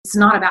it's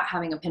not about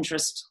having a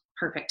Pinterest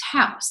perfect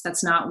house.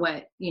 That's not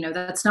what,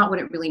 that's not what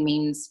it really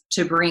means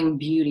to bring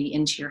beauty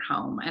into your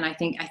home. And I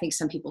think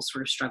some people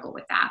sort of struggle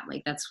with that.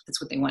 Like that's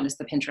what they want is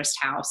the Pinterest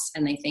house.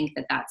 And they think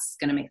that that's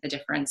going to make the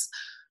difference.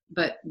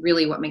 But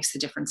really what makes the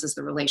difference is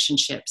the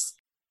relationships.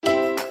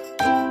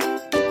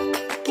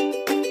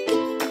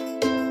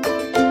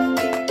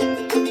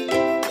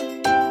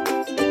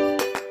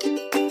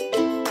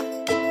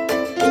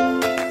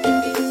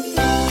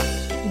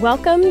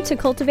 Welcome to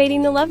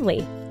Cultivating the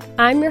Lovely.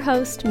 I'm your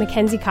host,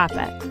 Mackenzie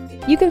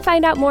Koppa. You can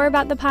find out more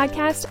about the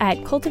podcast at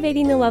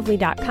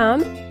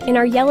cultivatingthelovely.com, in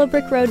our Yellow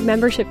Brick Road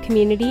membership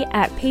community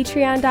at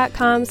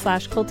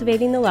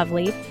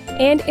patreon.com/cultivatingthelovely,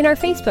 and in our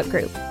Facebook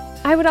group.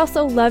 I would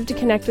also love to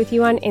connect with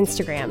you on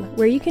Instagram,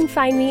 where you can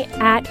find me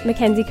at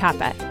Mackenzie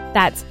Koppa.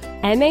 That's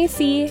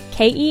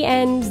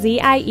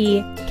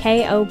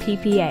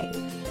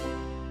MacKenziekoppa.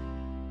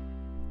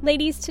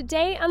 Ladies,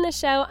 today on the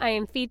show, I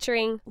am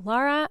featuring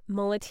Lara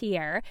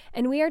Molettiere,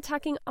 and we are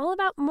talking all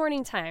about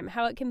morning time,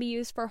 how it can be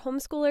used for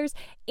homeschoolers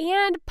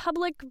and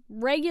public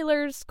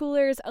regular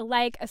schoolers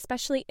alike,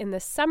 especially in the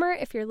summer.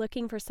 If you're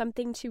looking for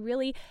something to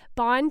really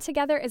bond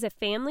together as a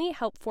family,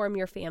 help form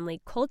your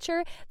family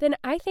culture, then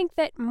I think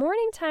that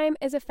morning time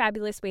is a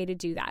fabulous way to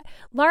do that.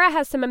 Lara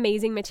has some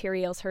amazing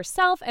materials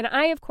herself, and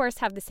I, of course,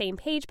 have the Same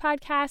Page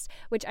podcast,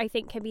 which I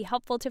think can be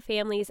helpful to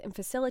families in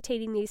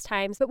facilitating these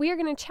times, but we are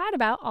going to chat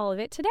about all of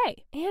it today.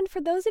 And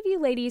for those of you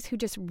ladies who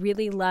just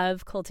really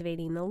love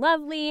Cultivating the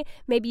Lovely,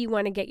 maybe you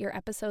want to get your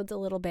episodes a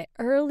little bit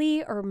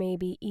early or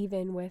maybe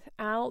even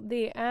without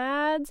the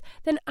ads,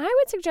 then I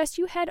would suggest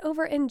you head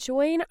over and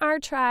join our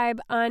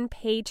tribe on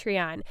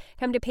Patreon.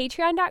 Come to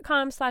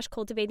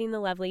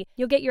patreon.com/cultivatingthelovely.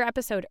 You'll get your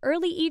episode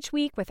early each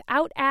week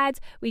without ads.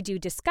 We do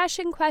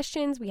discussion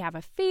questions. We have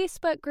a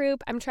Facebook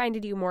group. I'm trying to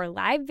do more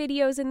live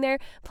videos in there.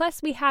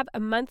 Plus, we have a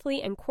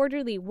monthly and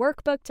quarterly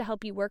workbook to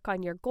help you work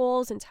on your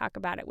goals and talk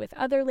about it with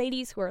other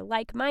ladies who are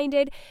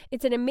like-minded.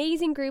 It's an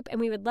amazing group,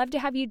 and we would love to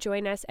have you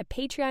join us at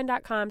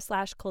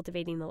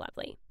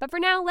patreon.com/cultivatingthelovely. But for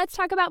now, let's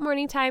talk about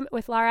morning time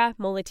with Lara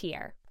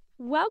Molettiere.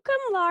 Welcome,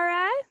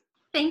 Lara.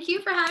 Thank you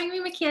for having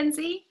me,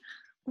 Mackenzie.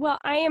 Well,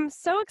 I am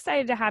so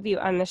excited to have you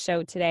on the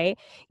show today.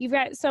 You've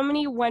got so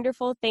many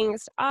wonderful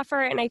things to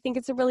offer, and I think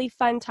it's a really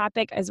fun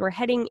topic as we're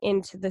heading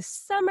into the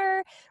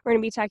summer. We're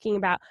going to be talking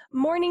about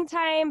morning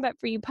time, but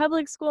for you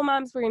public school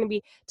moms, we're going to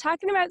be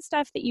talking about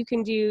stuff that you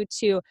can do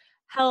to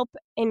help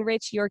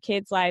enrich your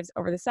kids' lives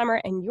over the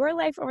summer and your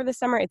life over the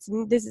summer.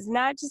 This is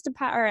not just a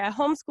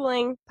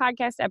homeschooling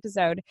podcast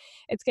episode.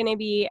 It's going to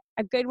be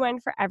a good one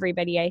for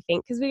everybody, I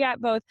think, because we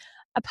got both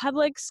a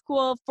public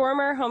school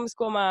former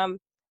homeschool mom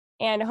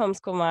and a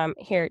homeschool mom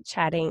here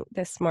chatting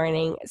this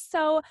morning.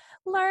 So,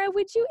 Lara,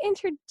 would you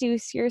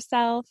introduce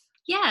yourself?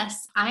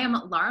 Yes, I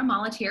am Lara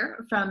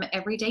Molettiere from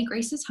Everyday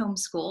Graces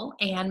Homeschool,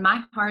 and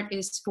my heart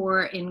is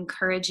for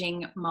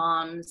encouraging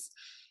moms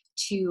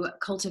to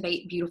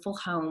cultivate beautiful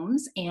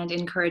homes and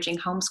encouraging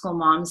homeschool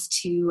moms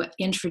to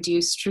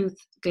introduce truth,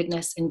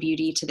 goodness, and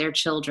beauty to their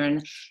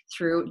children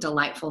through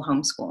delightful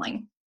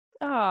homeschooling.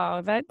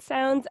 Oh, that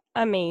sounds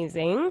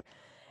amazing.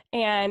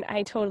 And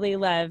I totally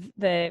love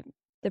the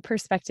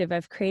perspective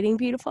of creating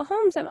beautiful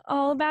homes. I'm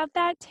all about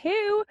that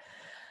too.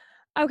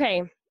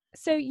 Okay,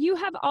 so you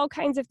have all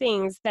kinds of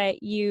things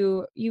that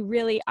you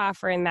really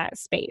offer in that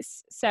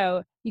space.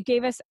 So you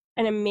gave us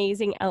an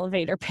amazing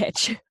elevator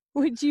pitch.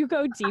 Would you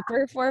go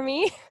deeper for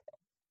me?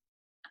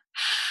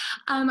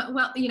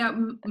 Well,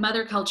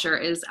 mother culture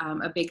is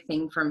a big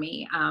thing for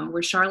me.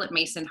 We're Charlotte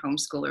Mason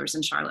homeschoolers,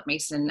 and Charlotte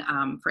Mason,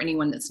 for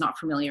anyone that's not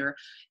familiar,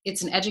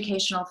 it's an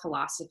educational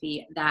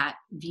philosophy that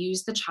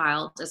views the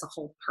child as a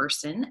whole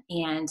person.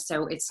 And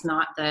so it's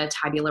not the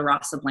tabula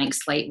rasa blank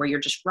slate where you're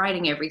just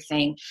writing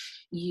everything.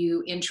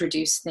 You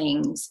introduce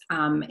things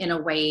in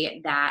a way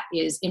that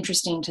is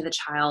interesting to the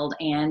child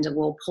and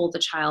will pull the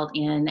child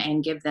in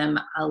and give them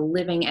a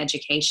living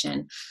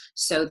education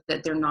so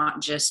that they're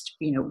not just,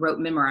 rote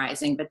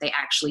memorizing, but they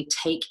actually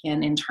take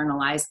in,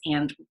 internalize,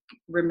 and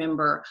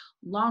remember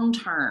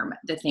long-term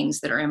the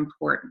things that are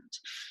important.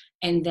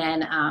 And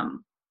then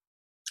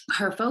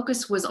her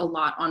focus was a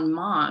lot on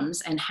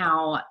moms and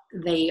how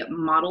they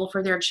model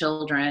for their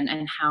children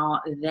and how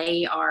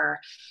they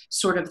are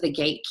sort of the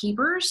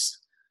gatekeepers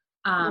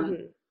for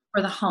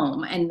the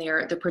home, and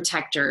they're the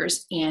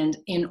protectors. And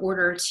in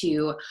order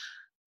to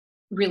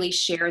really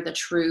share the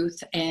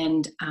truth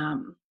and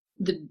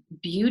the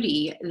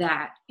beauty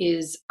that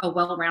is a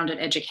well-rounded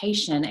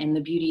education and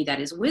the beauty that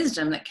is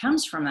wisdom that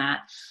comes from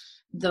that,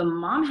 the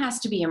mom has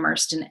to be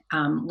immersed in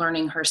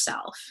learning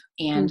herself,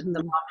 and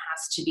the mom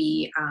has to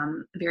be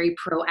very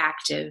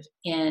proactive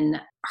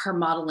in her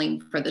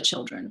modeling for the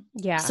children.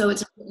 Yeah. So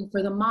it's important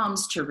for the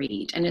moms to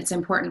read, and it's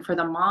important for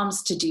the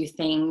moms to do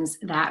things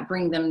that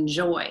bring them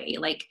joy.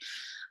 Like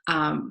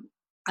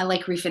I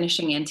like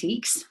refinishing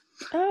antiques.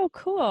 Oh,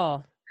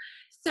 cool.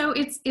 So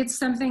it's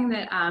something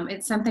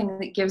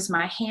that gives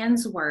my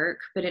hands work,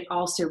 but it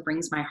also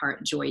brings my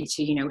heart joy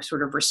to,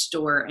 sort of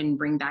restore and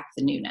bring back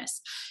the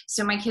newness.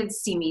 So my kids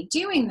see me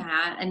doing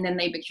that, and then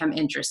they become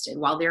interested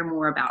while they're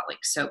more about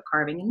like soap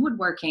carving and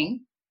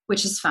woodworking,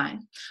 which is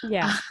fine.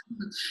 Yeah. Uh,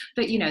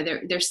 but,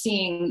 they're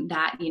seeing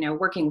that,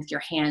 working with your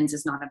hands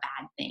is not a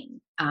bad thing.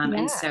 And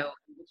Yeah. so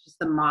it's just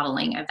the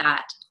modeling of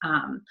that.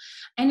 And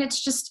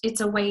it's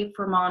a way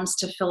for moms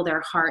to fill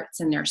their hearts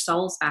and their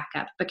souls back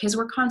up, because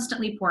we're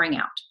constantly pouring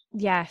out.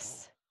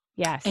 Yes.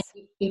 And Yes.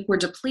 if we're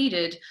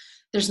depleted,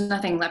 there's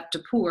nothing left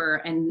to pour.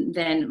 And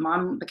then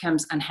mom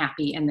becomes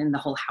unhappy, and then the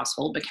whole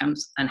household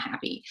becomes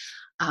unhappy.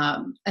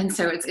 And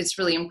so it's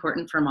really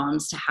important for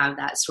moms to have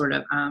that sort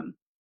of,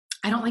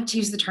 I don't like to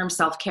use the term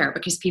self-care,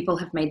 because people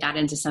have made that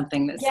into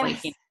something that's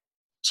like, Yes.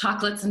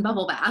 chocolates and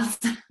bubble baths.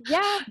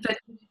 Yeah. But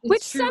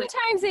Which it's truly,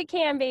 sometimes it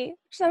can be.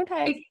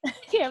 Sometimes it,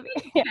 it can be.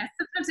 Yeah. yeah,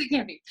 sometimes it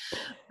can be.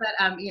 But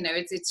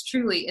it's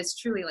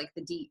truly like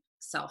the deep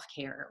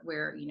self-care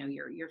where,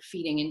 you're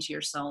feeding into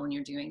your soul, and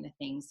you're doing the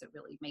things that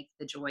really make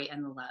the joy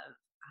and the love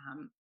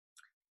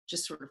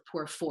just sort of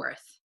pour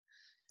forth.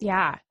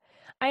 Yeah.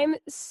 I'm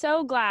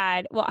so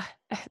glad. Well,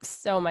 I have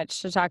so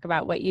much to talk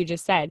about what you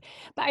just said,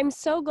 but I'm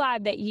so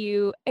glad that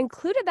you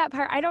included that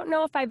part. I don't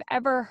know if I've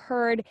ever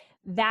heard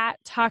that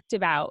talked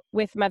about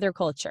with mother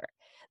culture,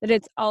 that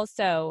it's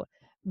also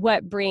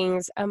what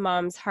brings a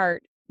mom's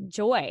heart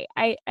joy.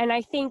 I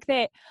think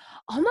that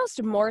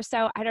almost more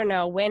so, I don't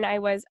know, when I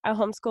was a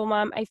homeschool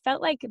mom, I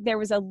felt like there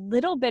was a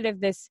little bit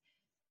of this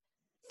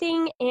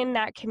thing in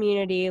that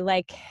community,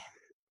 like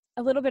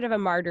a little bit of a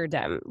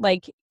martyrdom.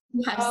 Like,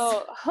 Yes.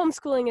 oh,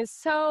 homeschooling is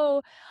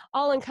so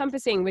all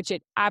encompassing, which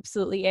it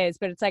absolutely is.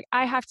 But it's like,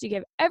 I have to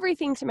give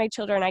everything to my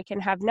children. I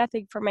can have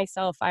nothing for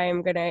myself. I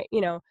am going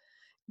to,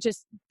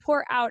 just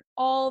pour out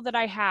all that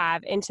I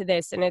have into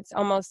this. And it's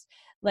almost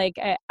like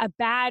a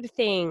bad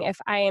thing if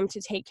I am to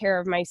take care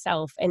of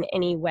myself in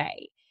any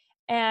way.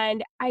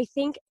 And I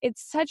think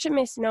it's such a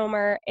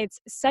misnomer. It's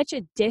such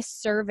a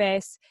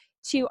disservice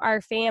to our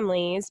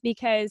families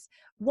because,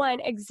 one,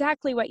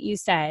 exactly what you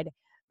said,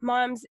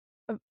 moms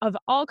of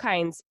all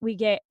kinds, we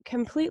get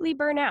completely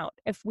burnt out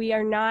if we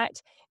are not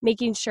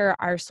making sure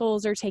our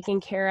souls are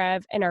taken care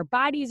of and our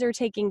bodies are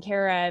taken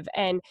care of.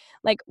 And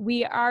like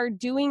we are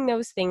doing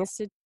those things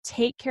to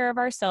take care of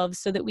ourselves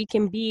so that we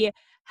can be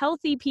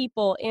healthy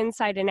people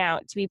inside and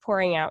out to be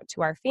pouring out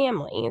to our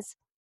families.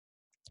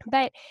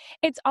 But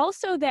it's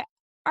also that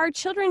our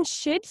children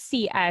should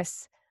see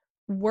us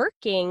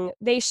working.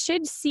 They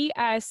should see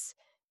us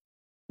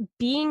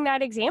being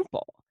that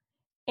example.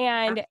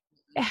 And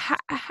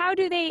how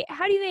do they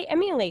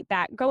emulate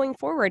that going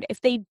forward if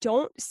they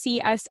don't see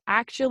us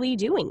actually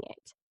doing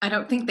it? I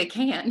don't think they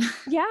can.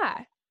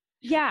 Yeah.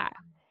 Yeah.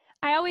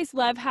 I always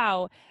love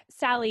how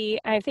Sally,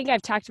 I think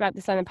I've talked about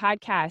this on the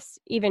podcast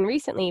even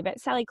recently, but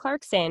Sally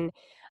Clarkson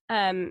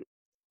um,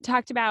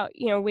 talked about,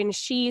 when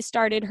she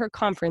started her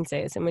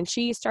conferences and when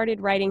she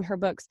started writing her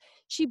books,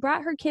 she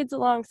brought her kids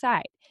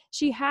alongside.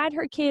 She had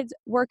her kids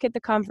work at the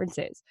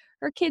conferences.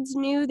 Her kids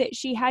knew that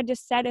she had to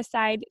set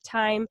aside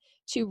time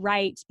to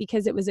write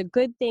because it was a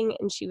good thing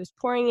and she was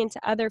pouring into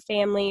other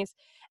families.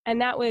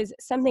 And that was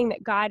something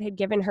that God had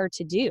given her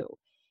to do.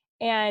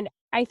 And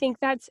I think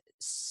that's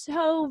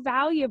so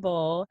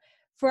valuable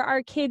for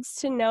our kids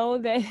to know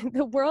that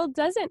the world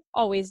doesn't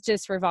always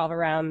just revolve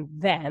around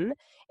them.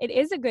 It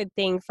is a good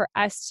thing for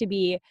us to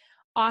be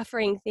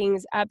offering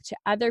things up to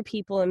other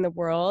people in the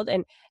world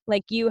and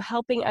like you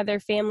helping other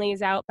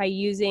families out by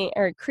using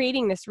or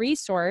creating this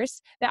resource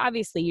that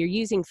obviously you're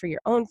using for your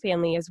own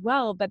family as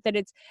well, but that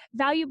it's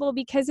valuable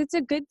because it's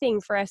a good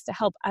thing for us to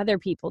help other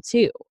people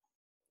too.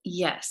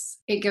 Yes.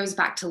 It goes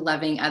back to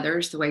loving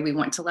others the way we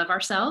want to love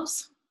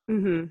ourselves.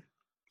 Mm-hmm. And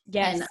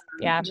Yes.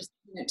 Yeah. just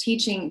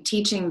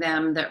teaching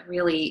them that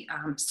really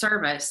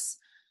service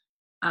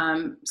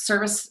and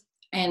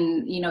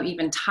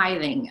even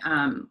tithing,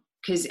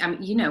 because when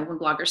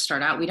bloggers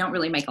start out, we don't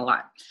really make a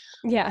lot.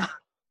 Yeah.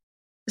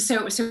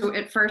 So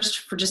at first,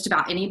 for just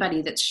about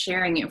anybody that's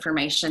sharing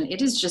information,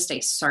 it is just a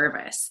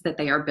service that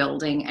they are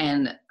building,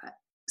 and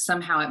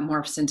somehow it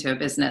morphs into a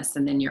business,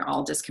 and then you're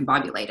all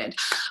discombobulated.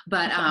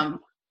 But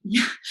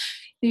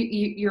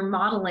you're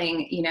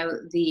modeling,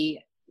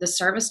 the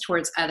service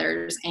towards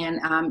others, and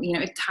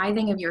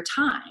tithing of your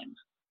time.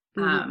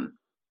 Mm-hmm.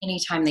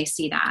 Anytime they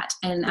see that,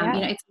 and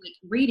Yeah. it's like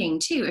reading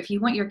too. If you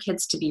want your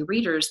kids to be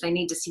readers, they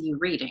need to see you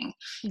reading.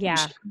 You Yeah.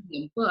 should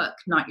read a book,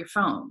 not your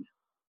phone.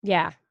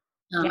 Yeah.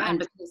 Yeah. And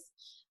because,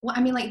 well,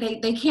 like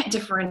they can't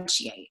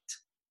differentiate.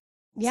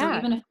 So Yeah.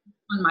 even if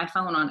I'm on my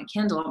phone on a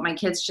Kindle, my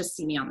kids just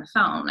see me on the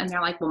phone, and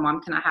they're like, "Well,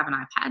 Mom, can I have an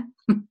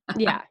iPad?"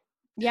 Yeah.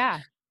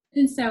 Yeah.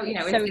 And so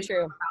It's so it's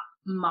true.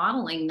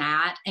 modeling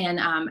that, and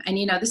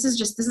this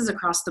is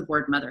across the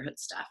board motherhood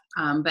stuff.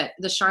 But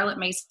the Charlotte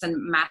Mason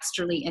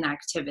Masterly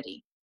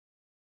Inactivity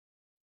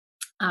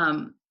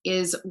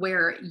is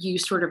where you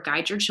sort of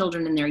guide your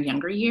children in their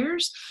younger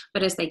years,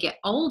 but as they get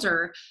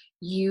older,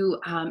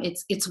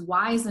 it's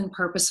wise and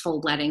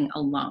purposeful letting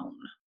alone.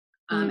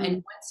 And Mm.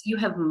 once you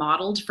have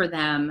modeled for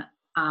them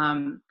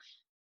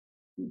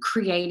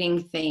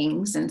creating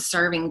things and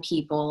serving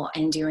people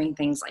and doing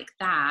things like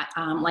that,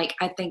 like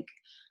I think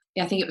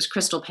it was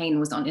Crystal Payne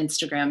was on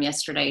Instagram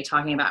yesterday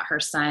talking about her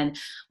son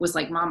was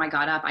like, "Mom, I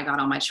got up, I got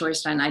all my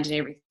chores done, I did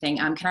everything.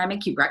 Can I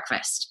make you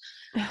breakfast?"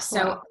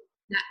 So Wow.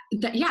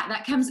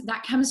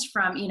 that comes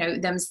from,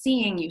 them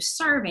seeing you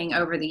serving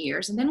over the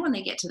years. And then when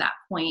they get to that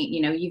point,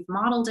 you've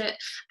modeled it,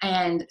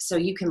 and so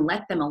you can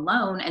let them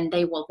alone, and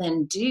they will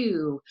then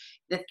do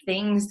the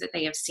things that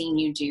they have seen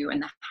you do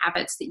and the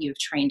habits that you've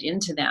trained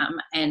into them.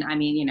 And I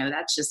mean,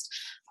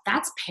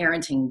 that's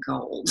parenting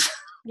gold.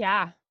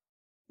 Yeah.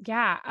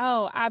 Yeah.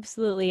 Oh,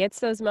 absolutely. It's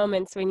those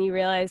moments when you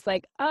realize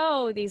like,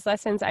 oh, these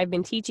lessons I've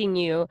been teaching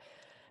you,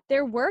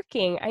 they're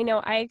working. I know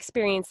I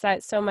experienced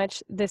that so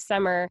much this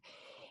summer,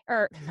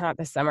 or not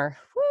this summer.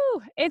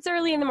 Woo, it's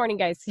early in the morning,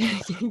 guys.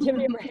 Give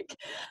me a break.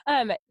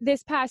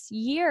 This past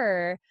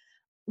year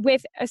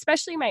with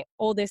especially my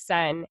oldest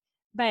son,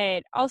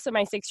 but also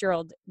my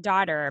 6-year-old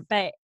daughter,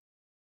 but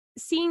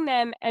seeing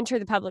them enter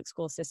the public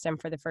school system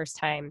for the first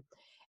time.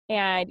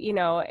 And,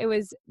 it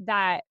was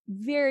that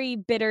very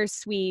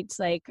bittersweet,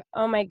 like,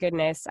 oh my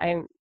goodness,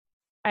 I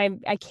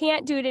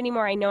can't do it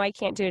anymore. I know I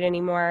can't do it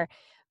anymore,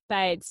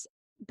 but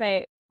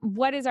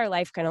what is our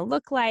life going to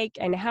look like,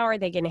 and how are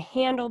they going to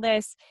handle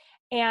this?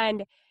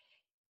 And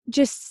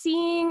just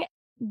seeing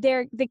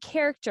the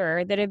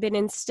character that have been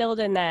instilled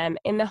in them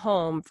in the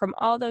home from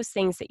all those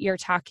things that you're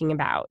talking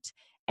about,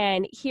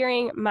 and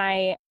hearing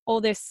my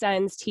oldest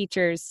son's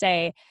teachers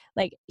say,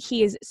 like,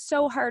 he is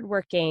so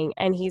hardworking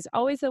and he's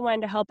always the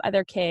one to help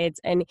other kids,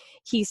 and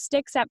he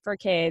sticks up for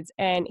kids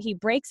and he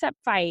breaks up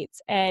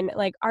fights, and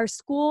like, our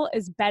school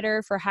is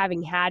better for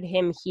having had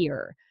him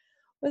here,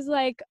 was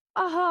like,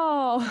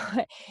 oh,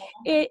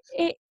 it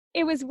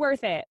was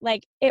worth it.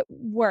 Like, it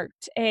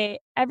worked.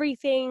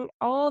 Everything,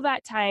 all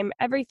that time,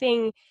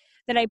 everything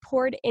that I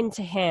poured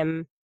into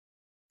him,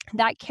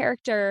 that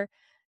character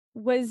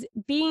was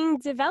being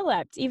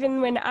developed. Even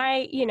when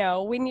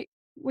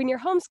when you're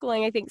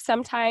homeschooling, I think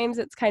sometimes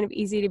it's kind of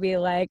easy to be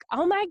like,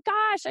 oh my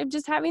gosh, I'm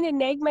just having to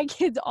nag my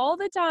kids all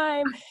the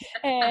time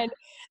and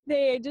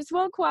they just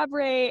won't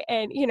cooperate.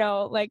 And,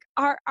 like,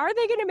 are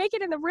they going to make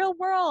it in the real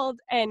world?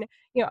 And,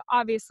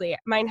 obviously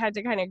mine had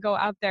to kind of go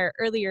out there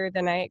earlier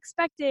than I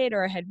expected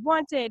or had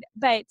wanted,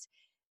 but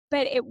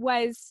it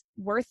was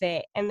worth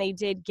it. And they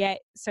did get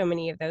so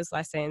many of those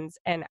lessons.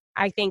 And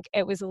I think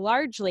it was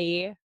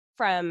largely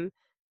from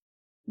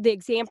the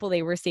example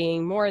they were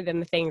seeing more than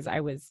the things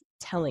I was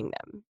telling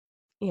them,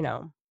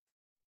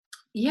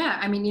 Yeah.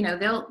 I mean,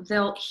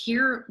 they'll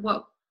hear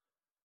what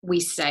we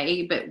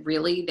say, but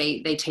really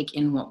they take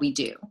in what we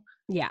do.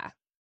 Yeah.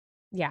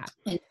 Yeah.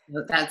 And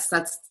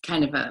that's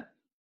kind of a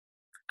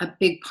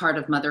big part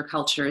of mother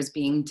culture, is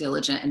being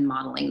diligent and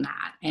modeling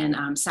that.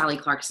 And Sally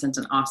Clarkson's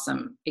an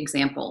awesome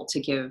example to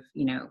give,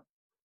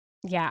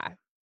 yeah,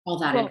 all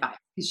that advice,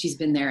 because she's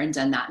been there and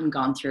done that and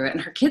gone through it,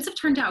 and her kids have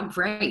turned out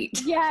great.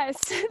 Yes,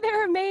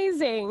 they're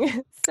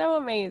amazing. So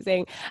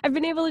amazing. I've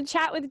been able to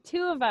chat with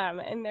 2 of them,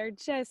 and they're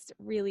just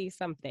really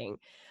something.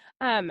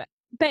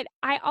 But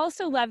I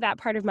also love that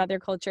part of mother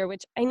culture,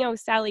 which I know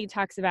Sally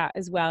talks about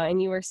as well.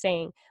 And you were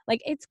saying,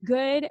 like, it's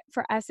good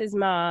for us as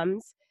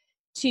moms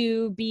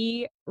to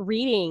be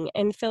reading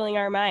and filling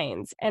our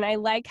minds. And I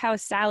like how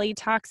Sally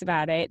talks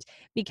about it,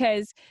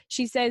 because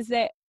she says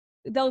that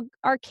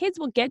our kids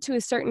will get to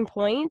a certain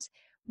point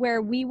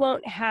where we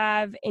won't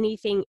have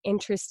anything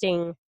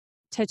interesting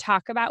to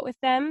talk about with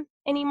them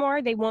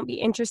anymore. They won't be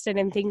interested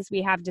in things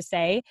we have to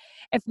say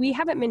if we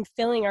haven't been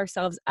filling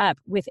ourselves up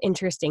with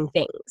interesting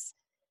things.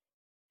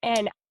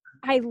 And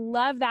I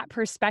love that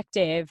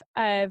perspective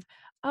of,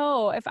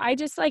 oh, if I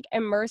just like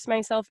immerse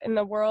myself in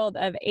the world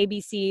of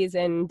ABCs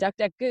and Duck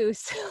Duck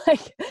Goose,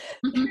 like,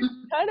 there's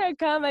gonna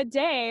come a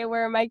day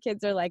where my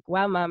kids are like,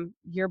 wow, Mom,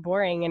 you're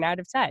boring and out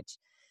of touch.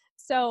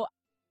 So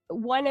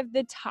one of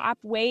the top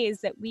ways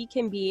that we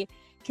can be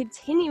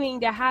continuing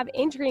to have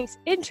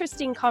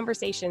interesting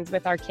conversations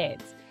with our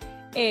kids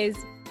is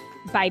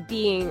by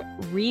being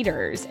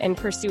readers and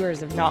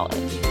pursuers of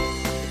knowledge.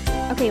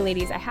 Okay,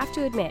 ladies, I have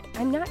to admit,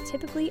 I'm not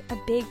typically a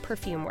big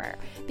perfume wearer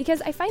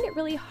because I find it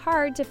really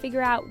hard to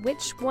figure out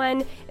which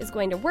one is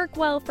going to work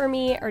well for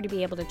me or to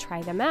be able to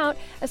try them out,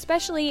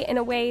 especially in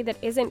a way that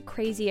isn't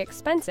crazy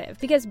expensive,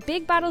 because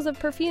big bottles of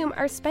perfume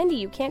are spendy.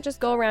 You can't just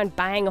go around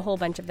buying a whole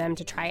bunch of them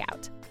to try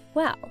out.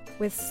 Well,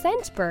 with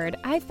Scentbird,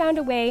 I found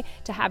a way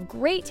to have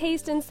great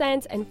taste in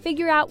scents and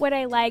figure out what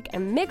I like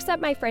and mix up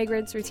my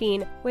fragrance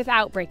routine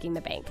without breaking the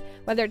bank.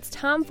 Whether it's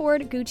Tom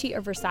Ford, Gucci,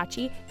 or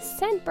Versace,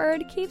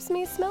 Scentbird keeps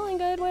me smelling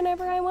good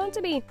whenever I want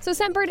to be. So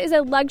Scentbird is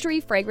a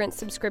luxury fragrance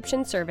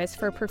subscription service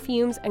for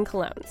perfumes and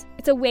colognes.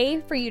 It's a way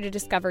for you to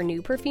discover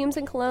new perfumes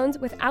and colognes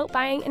without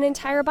buying an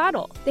entire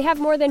bottle. They have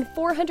more than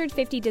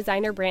 450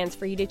 designer brands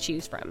for you to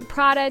choose from: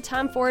 Prada,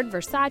 Tom Ford,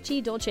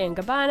 Versace, Dolce &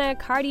 Gabbana,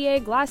 Cartier,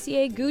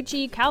 Glossier,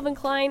 Gucci, Calvin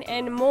Klein,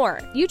 and more.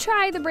 You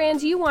try the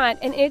brands you want,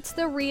 and it's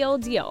the real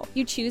deal.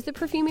 You choose the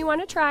perfume you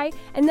want to try,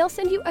 and they'll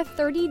send you a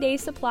 30-day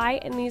supply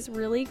in these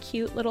really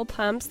cute little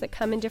pumps that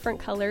come in different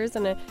colors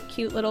and a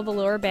cute little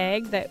velour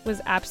bag that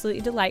was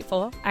absolutely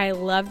delightful. I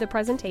love the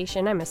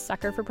presentation. I'm a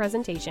sucker for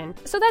presentation.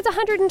 So that's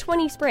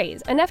 120 sprays.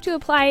 days, enough to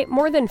apply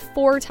more than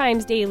 4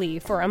 times daily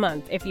for a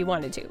month if you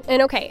wanted to.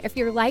 And okay, if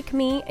you're like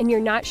me and you're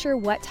not sure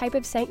what type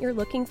of scent you're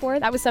looking for,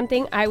 that was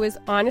something I was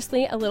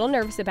honestly a little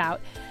nervous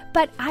about.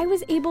 But I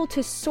was able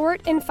to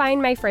sort and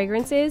find my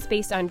fragrances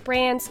based on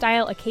brand,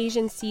 style,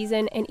 occasion,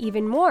 season, and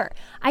even more.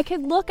 I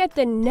could look at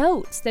the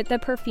notes that the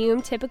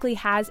perfume typically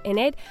has in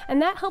it,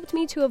 and that helped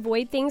me to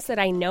avoid things that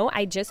I know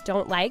I just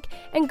don't like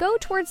and go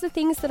towards the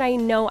things that I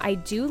know I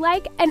do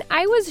like. And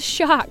I was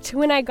shocked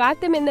when I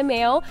got them in the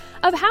mail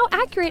of how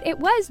accurate it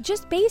was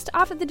just based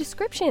off of the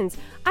descriptions.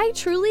 I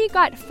truly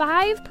got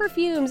 5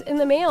 perfumes in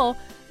the mail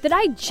that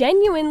I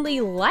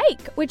genuinely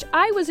like, which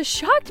I was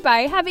shocked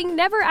by, having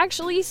never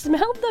actually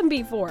smelled them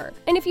before.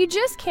 And if you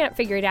just can't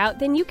figure it out,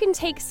 then you can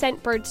take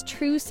Scentbird's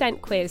True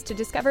Scent Quiz to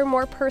discover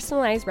more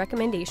personalized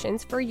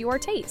recommendations for your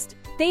taste.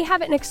 They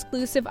have an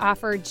exclusive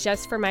offer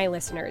just for my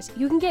listeners.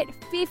 You can get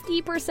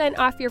 50%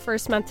 off your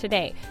first month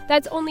today.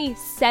 That's only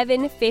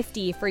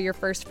 $7.50 for your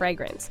first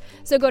fragrance.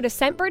 So go to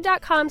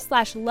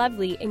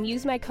Scentbird.com/lovely and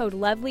use my code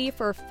LOVELY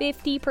for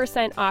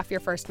 50% off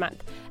your first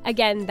month.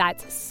 Again,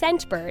 that's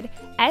Scentbird,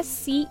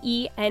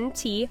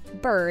 SCENT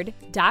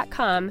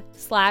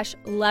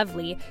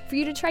bird.com/lovely for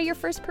you to try your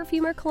first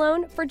perfume or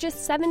cologne for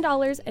just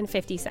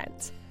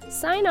 $7.50.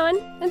 Sign on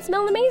and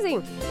smell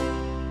amazing.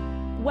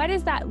 What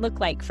does that look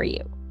like for you?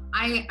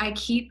 I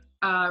keep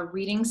a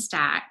reading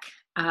stack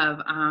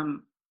of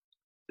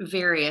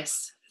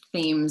various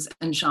themes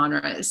and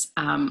genres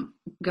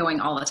going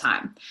all the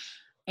time.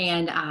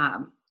 And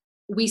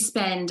we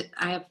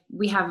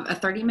have a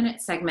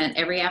 30-minute segment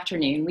every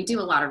afternoon. We do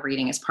a lot of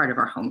reading as part of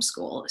our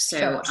homeschool.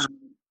 So Sure.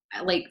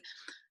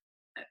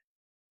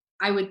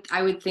 I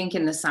would think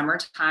in the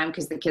summertime,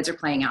 because the kids are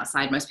playing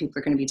outside, most people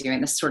are going to be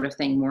doing this sort of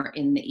thing more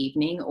in the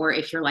evening, or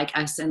if you're like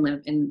us and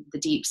live in the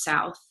deep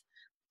South,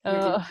 you're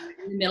doing it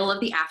in the middle of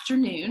the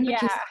afternoon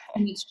because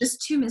it's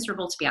just too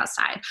miserable to be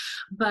outside.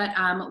 But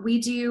we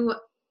do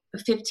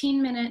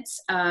 15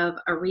 minutes of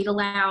a read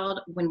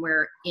aloud when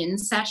we're in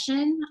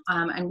session,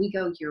 and we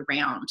go year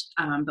round,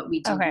 but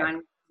we do 9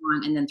 weeks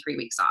on and then 3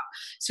 weeks off.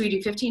 So we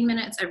do 15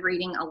 minutes of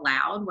reading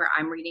aloud where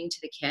I'm reading to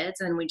the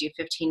kids, and then we do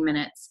 15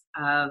 minutes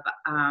of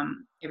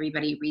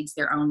everybody reads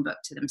their own book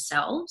to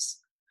themselves.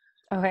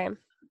 Okay.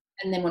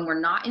 And then when we're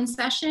not in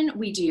session,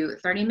 we do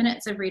 30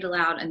 minutes of read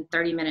aloud and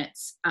 30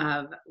 minutes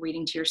of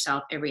reading to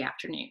yourself every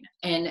afternoon.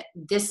 And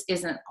this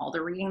isn't all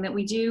the reading that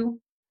we do,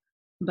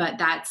 but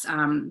that's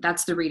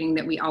the reading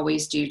that we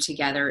always do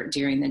together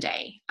during the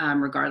day,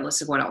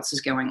 regardless of what else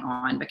is going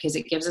on, because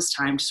it gives us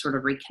time to sort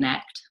of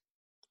reconnect.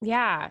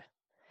 Yeah.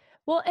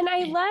 Well, and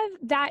I love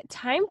that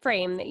time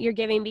frame that you're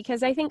giving,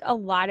 because I think a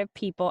lot of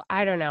people,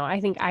 I don't know, I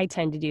think I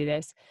tend to do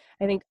this.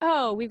 I think,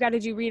 oh, we've got to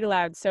do read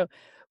aloud, so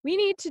we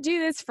need to do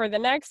this for the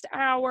next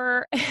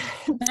hour.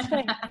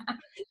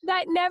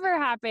 That never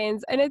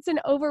happens. And it's an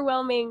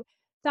overwhelming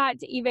thought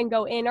to even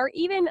go in, or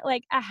even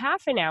like a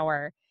half an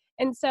hour.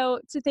 And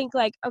so to think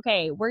like,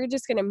 okay, we're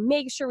just going to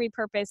make sure we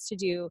purpose to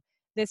do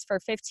this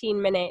for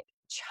 15-minute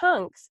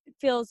chunks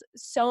feels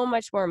so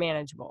much more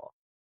manageable.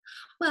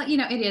 Well,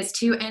 it is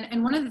too.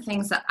 And one of the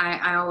things that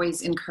I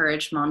always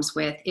encourage moms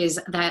with is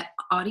that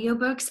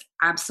audiobooks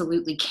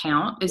absolutely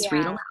count as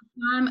read aloud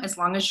time, as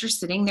long as you're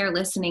sitting there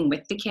listening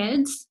with the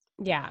kids.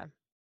 Yeah.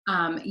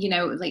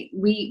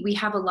 We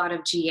have a lot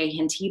of G.A.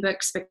 Henty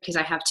books because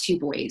I have 2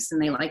 boys and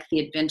they like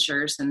the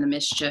adventures and the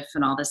mischief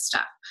and all this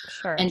stuff.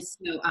 Sure. And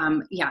so,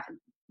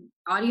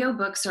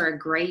 audiobooks are a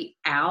great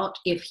out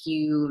if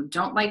you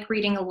don't like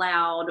reading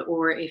aloud,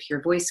 or if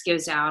your voice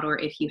goes out, or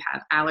if you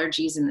have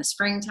allergies in the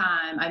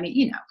springtime. I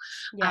mean,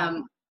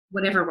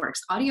 whatever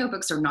works.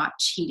 Audiobooks are not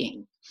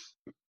cheating.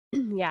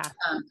 Yeah.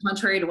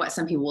 Contrary to what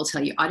some people will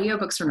tell you,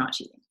 audiobooks are not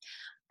cheating.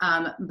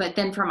 But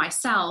then for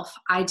myself,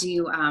 I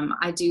do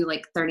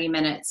like 30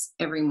 minutes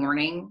every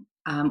morning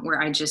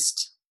where I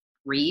just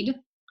read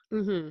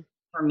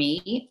for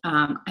me.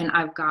 And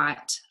I've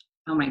got,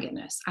 oh my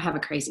goodness, I have a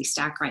crazy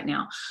stack right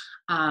now.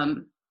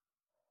 I'm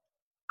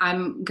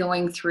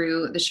going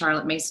through the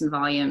Charlotte Mason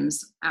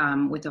volumes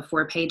with a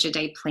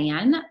 4-page-a-day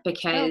plan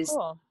because,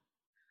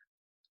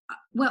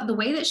 well, the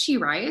way that she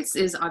writes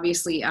is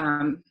obviously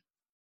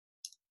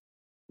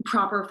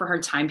proper for her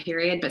time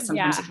period, but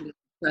sometimes it can be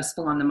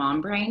stressful on the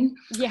mom brain.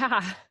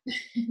 Yeah.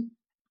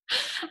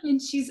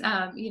 And she's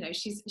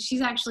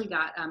actually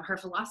got her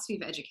philosophy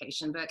of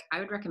education book. I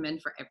would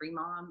recommend for every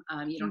mom.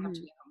 You don't have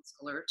to be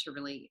a homeschooler to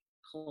really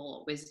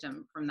pull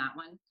wisdom from that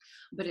one,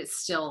 but it's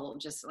still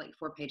just like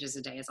 4 pages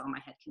a day is all my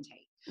head can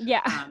take.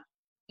 Yeah.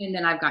 And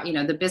then I've got,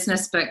 the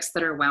business books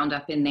that are wound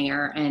up in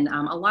there. And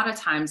a lot of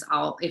times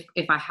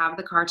if I have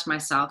the car to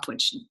myself,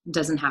 which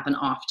doesn't happen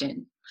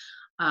often,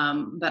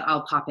 but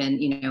I'll pop in,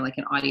 like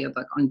an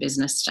audiobook on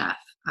business stuff,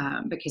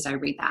 because I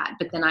read that.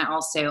 But then I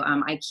also,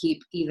 I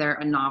keep either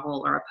a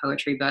novel or a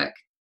poetry book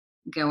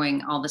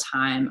going all the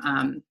time.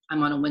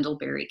 I'm on a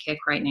Wendell-Berry kick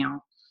right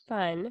now.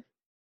 Fun.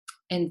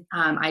 And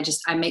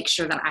I make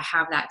sure that I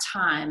have that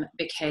time,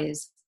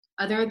 because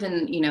other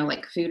than,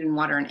 like food and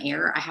water and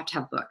air, I have to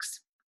have books.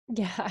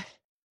 Yeah.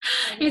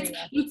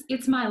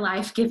 It's my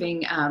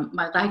life-giving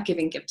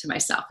gift to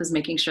myself, is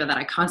making sure that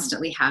I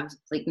constantly have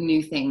like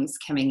new things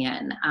coming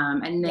in.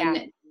 And Yeah.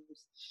 then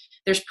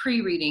there's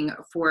pre-reading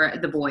for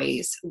the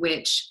boys,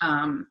 which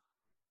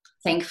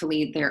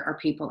thankfully there are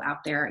people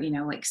out there,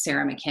 like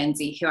Sarah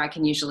Mackenzie, who I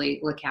can usually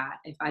look at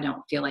if I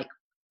don't feel like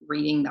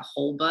reading the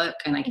whole book,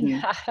 and I can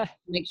Yeah.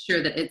 make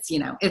sure that it's,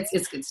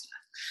 it's good stuff,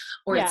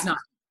 or it's Yeah. not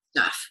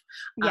stuff.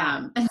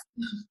 Yeah.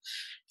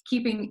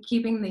 Keeping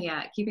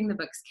the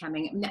books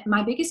coming.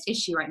 My biggest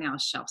issue right now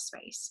is shelf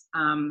space.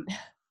 And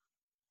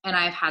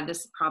I've had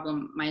this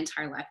problem my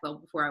entire life. Well,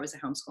 before I was a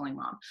homeschooling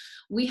mom,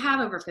 we have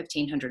over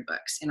 1,500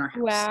 books in our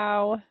house.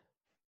 Wow.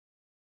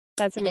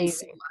 That's And so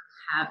amazing.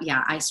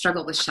 I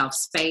struggle with shelf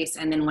space.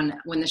 And then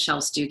when the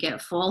shelves do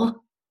get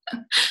full,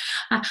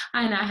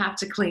 and I have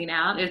to clean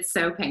out, it's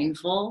so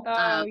painful.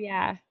 Oh,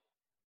 yeah.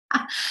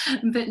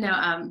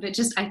 But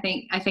just I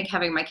think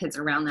having my kids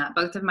around that,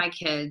 both of my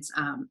kids,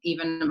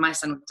 even my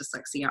son with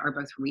dyslexia, are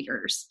both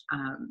readers.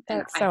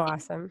 That's so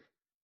awesome.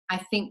 I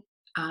think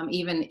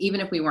even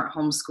if we weren't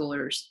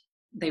homeschoolers,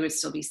 they would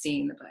still be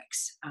seeing the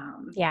books.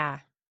 Yeah.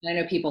 I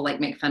know people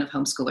like make fun of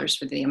homeschoolers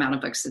for the amount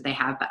of books that they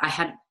have, but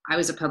I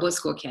was a public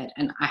school kid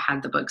and I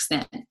had the books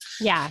then.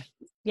 Yeah.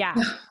 Yeah.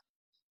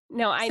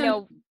 No, I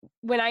know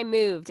when I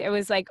moved, it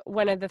was like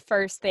one of the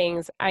first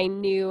things I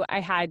knew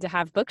I had to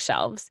have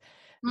bookshelves.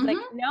 Mm-hmm. Like,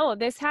 no,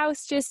 this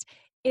house just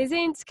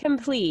isn't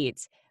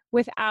complete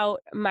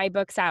without my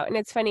books out. And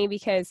it's funny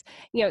because,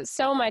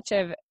 so much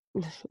of,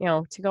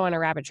 to go on a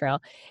rabbit trail,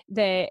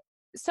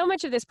 so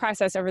much of this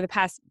process over the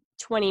past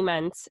 20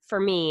 months for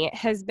me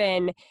has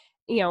been,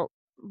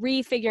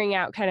 refiguring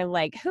out kind of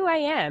like who I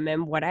am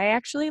and what I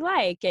actually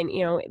like. And,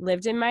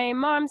 lived in my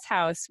mom's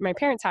house, my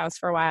parents' house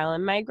for a while,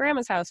 and my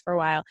grandma's house for a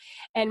while.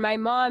 And my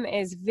mom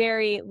is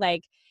very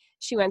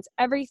she wants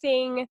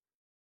everything,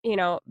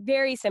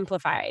 very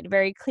simplified,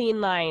 very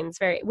clean lines,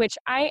 which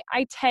I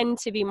tend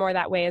to be more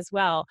that way as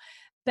well.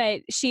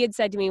 But she had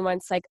said to me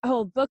once, like,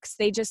 oh, books,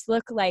 they just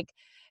look like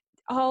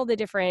all the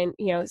different,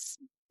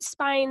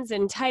 spines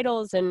and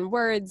titles and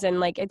words,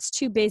 and like, it's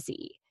too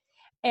busy.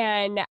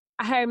 And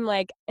I'm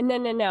like,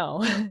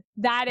 no,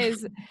 that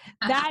is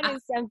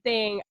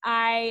something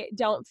I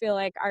don't feel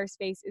like our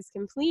space is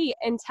complete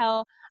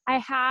until I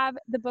have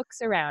the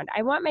books around.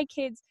 I want my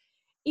kids,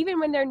 even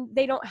when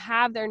they don't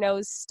have their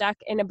nose stuck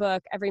in a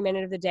book every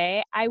minute of the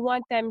day, I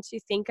want them to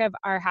think of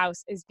our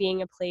house as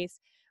being a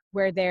place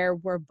where there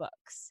were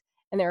books,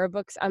 and there were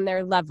books on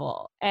their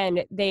level,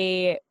 and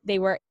they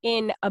were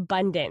in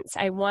abundance.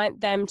 I want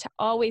them to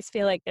always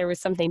feel like there was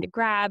something to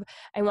grab.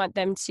 I want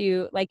them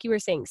to, like you were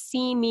saying,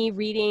 see me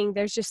reading.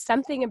 There's just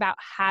something about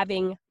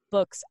having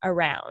books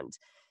around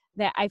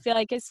that I feel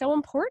like is so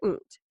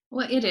important.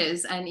 Well, it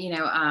is. And,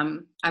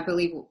 I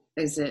believe,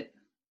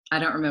 I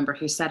don't remember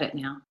who said it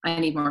now. I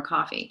need more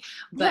coffee.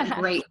 But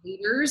great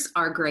leaders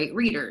are great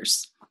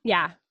readers.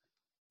 Yeah.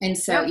 And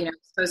so,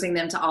 exposing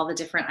them to all the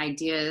different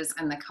ideas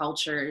and the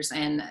cultures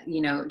and,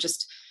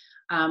 just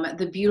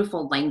the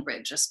beautiful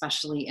language,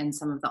 especially in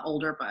some of the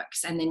older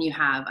books. And then you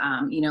have,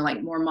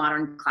 like more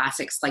modern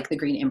classics like the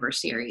Green Ember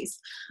series.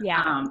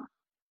 Yeah.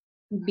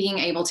 Being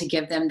able to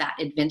give them that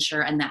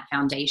adventure and that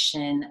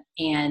foundation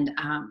and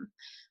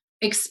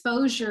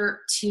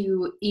exposure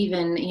to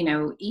even,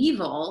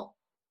 evil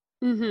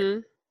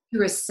through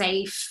a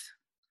safe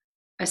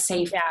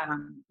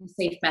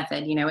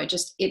method.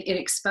 It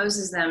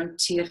exposes them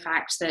to the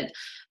fact that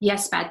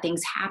yes, bad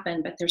things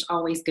happen, but there's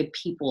always good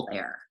people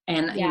there.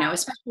 And,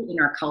 especially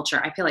in our culture,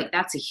 I feel like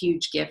that's a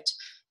huge gift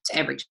to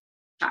every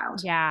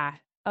child. Yeah.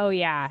 Oh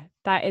yeah.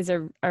 That is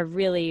a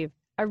really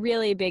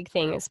big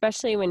thing,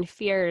 especially when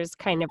fears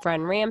kind of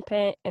run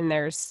rampant and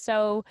there's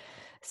so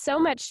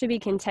much to be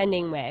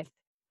contending with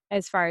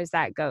as far as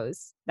that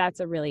goes. That's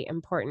a really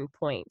important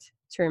point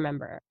to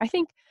remember. I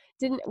think,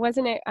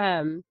 wasn't it,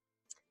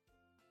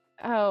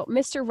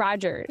 Mr.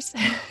 Rogers,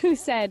 who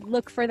said,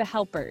 look for the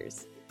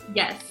helpers.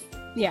 Yes.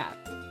 Yeah.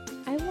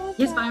 I love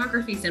his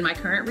biography's in my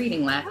current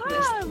reading list.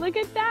 Look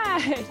at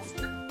that.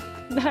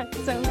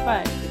 That's so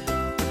fun.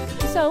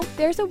 So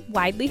there's a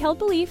widely held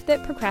belief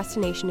that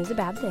procrastination is a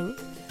bad thing,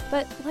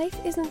 but life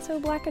isn't so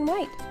black and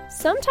white.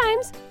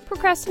 Sometimes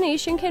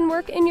procrastination can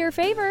work in your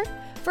favor.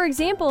 For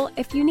example,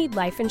 if you need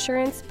life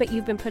insurance, but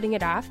you've been putting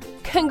it off,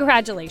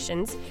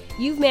 congratulations.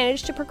 You've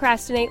managed to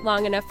procrastinate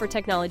long enough for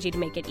technology to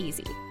make it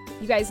easy.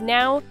 You guys,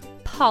 now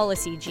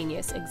Policy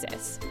Genius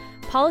exists.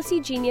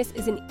 Policy Genius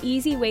is an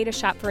easy way to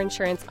shop for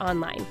insurance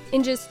online.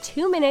 In just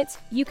 2 minutes,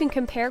 you can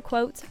compare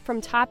quotes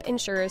from top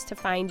insurers to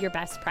find your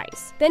best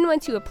price. Then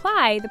once you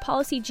apply, the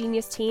Policy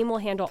Genius team will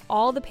handle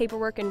all the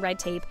paperwork and red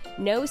tape,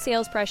 no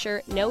sales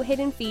pressure, no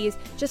hidden fees,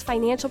 just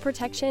financial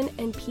protection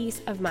and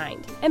peace of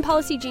mind. And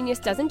Policy Genius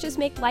doesn't just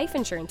make life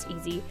insurance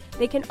easy,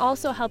 they can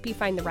also help you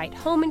find the right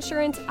home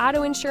insurance,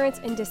 auto insurance,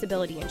 and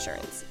disability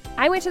insurance.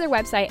 I went to their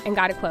website and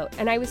got a quote,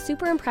 and I was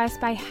super impressed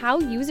by how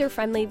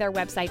user-friendly their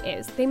website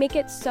is. They make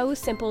it so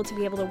simple to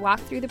be able to walk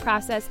through the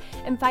process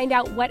and find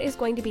out what is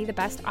going to be the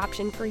best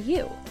option for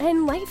you.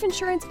 And life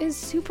insurance is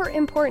super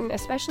important,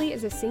 especially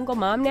as a single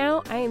mom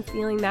now. I am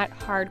feeling that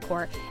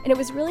hardcore, and it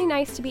was really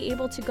nice to be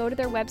able to go to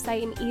their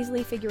website and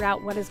easily figure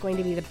out what is going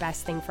to be the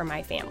best thing for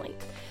my family.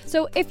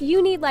 So if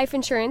you need life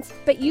insurance,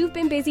 but you've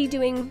been busy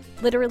doing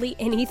literally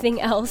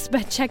anything else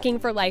but checking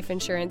for life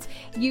insurance,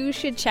 you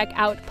should check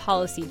out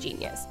Policy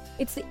Genius.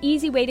 It's the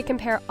easy way to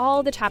compare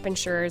all the top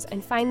insurers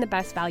and find the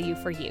best value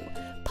for you.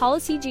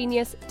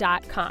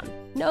 PolicyGenius.com.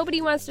 Nobody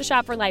wants to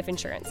shop for life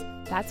insurance.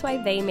 That's why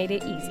they made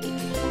it easy.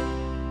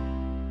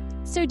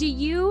 So do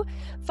you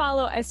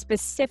follow a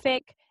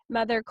specific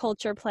mother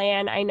culture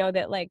plan? I know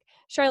that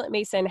Charlotte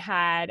Mason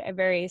had a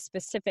very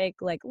specific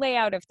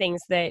layout of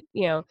things that,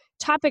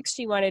 topics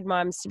she wanted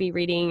moms to be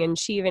reading. And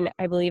she even,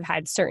 I believe,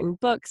 had certain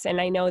books. And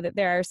I know that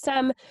there are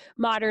some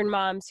modern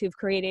moms who've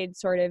created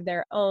sort of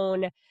their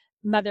own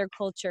mother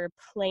culture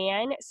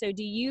plan. So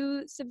do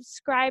you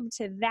subscribe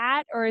to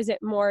that, or is it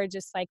more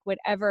just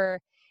whatever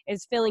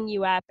is filling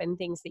you up and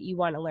things that you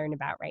want to learn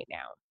about right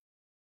now?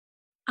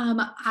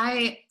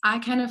 I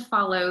kind of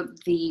follow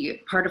the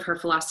part of her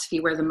philosophy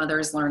where the mother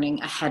is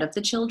learning ahead of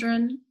the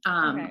children.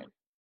 Okay.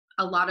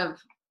 A lot of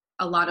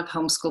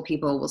homeschool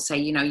people will say,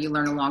 you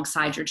learn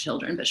alongside your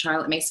children, but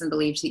Charlotte Mason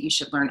believes that you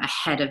should learn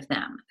ahead of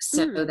them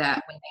so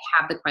that when they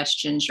have the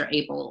questions, you're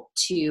able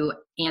to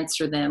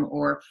answer them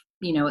or,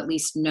 at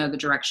least know the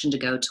direction to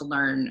go to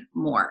learn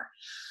more.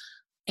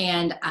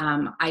 And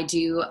I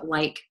do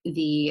like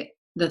the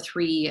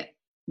 3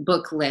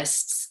 book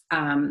lists.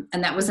 And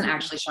that wasn't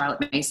actually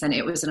Charlotte Mason.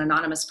 It was an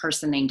anonymous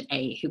person named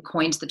A who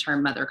coined the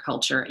term mother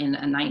culture in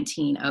a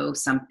 1900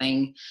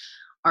 something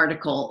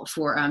article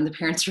for the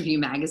Parents Review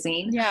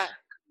magazine. Yeah.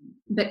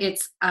 But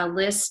it's a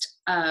list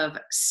of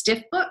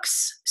stiff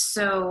books.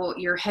 So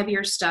your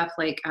heavier stuff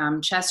like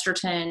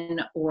Chesterton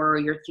or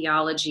your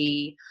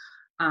theology,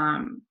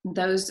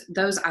 those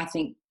I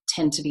think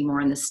tend to be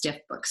more on the stiff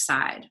book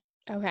side.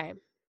 Okay.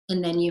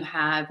 And then you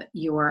have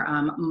your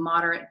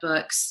moderate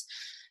books.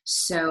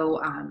 So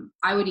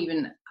I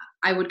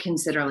would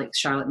consider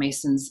Charlotte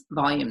Mason's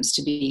volumes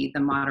to be the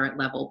moderate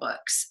level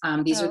books.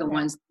 These are the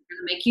ones that are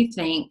going to make you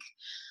think,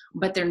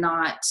 but they're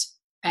not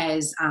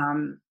as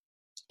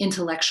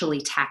intellectually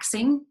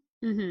taxing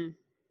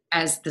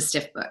as the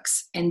stiff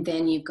books. And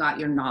then you've got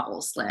your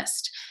novels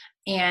list.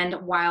 And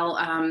while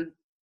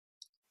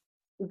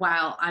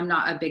I'm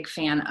not a big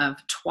fan of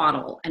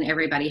twaddle, and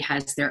everybody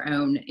has their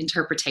own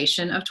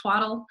interpretation of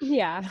twaddle.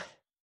 Yeah.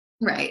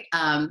 Right.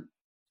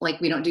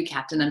 We don't do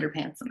Captain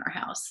Underpants in our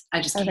house.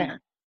 I just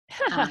can't.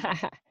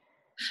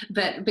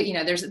 But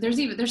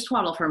there's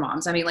twaddle for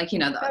moms. I mean, the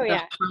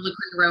Harlequin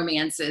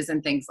romances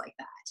and things like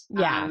that.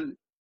 Yeah.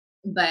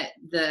 But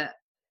the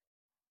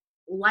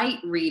light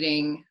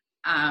reading,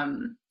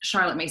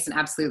 Charlotte Mason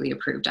absolutely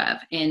approved of.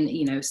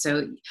 And,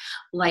 so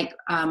my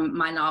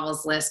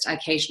novels list,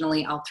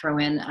 occasionally I'll throw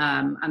in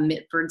a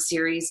Mitford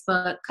series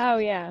book. Oh,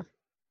 yeah.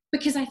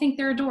 Because I think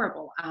they're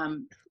adorable.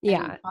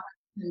 Yeah.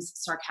 And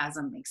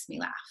sarcasm makes me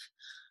laugh.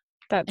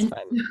 That's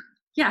fun.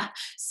 Yeah.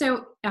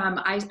 So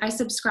I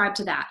subscribe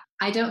to that.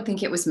 I don't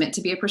think it was meant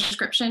to be a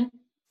prescription.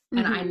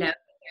 And I know there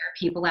are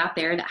people out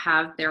there that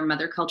have their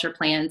mother culture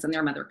plans and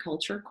their mother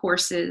culture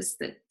courses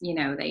that,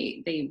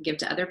 they give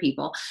to other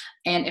people.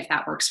 And if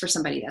that works for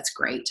somebody, that's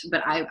great.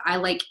 But I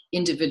like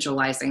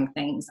individualizing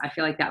things. I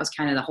feel like that was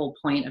kind of the whole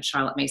point of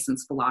Charlotte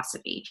Mason's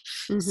philosophy.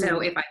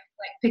 So if I feel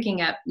like picking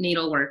up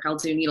needlework, I'll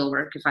do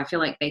needlework. If I feel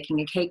like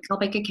baking a cake, I'll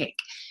bake a cake.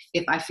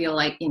 If I feel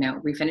like,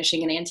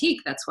 refinishing an antique,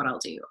 that's what I'll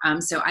do.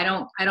 So I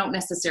don't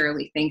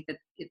necessarily think that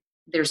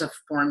there's a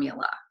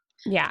formula.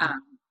 Yeah.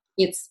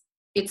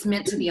 It's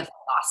meant to be a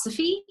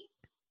philosophy.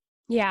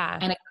 Yeah.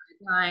 And a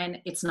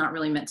guideline. It's not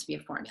really meant to be a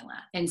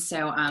formula. And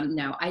so,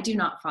 no, I do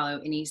not follow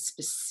any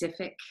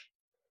specific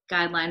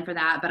guideline for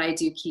that, but I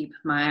do keep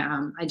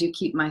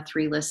my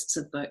 3 lists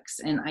of books,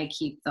 and I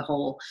keep the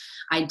whole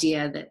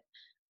idea that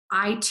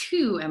I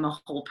too am a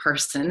whole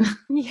person.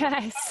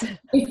 Yes.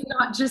 It's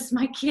not just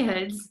my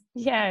kids.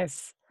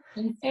 Yes.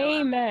 So,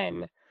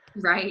 amen.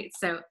 Right.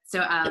 So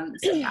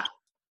yeah,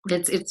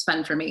 it's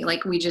fun for me.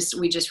 We just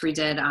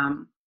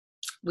redid,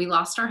 we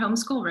lost our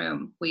homeschool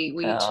room. We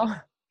were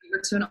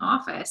to an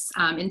office,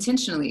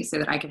 intentionally so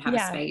that I could have a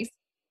space.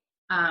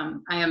 I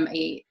am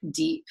a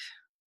deep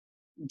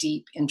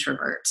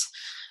introvert.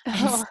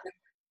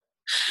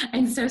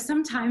 And so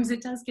sometimes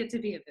it does get to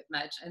be a bit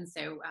much. And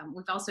so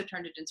we've also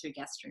turned it into a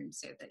guest room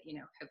so that,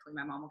 hopefully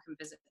my mom will come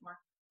visit more.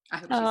 I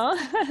hope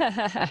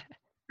she's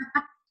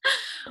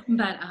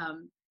but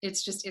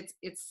it's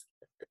nice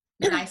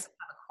to have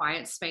a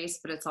quiet space,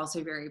 but it's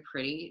also very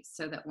pretty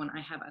so that when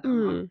I have other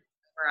moms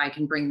over, I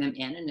can bring them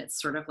in, and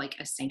it's sort of like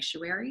a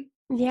sanctuary.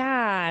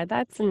 Yeah,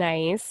 that's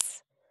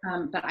nice.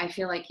 But I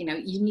feel like, you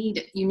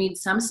need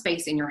some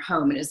space in your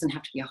home. It doesn't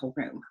have to be a whole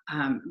room.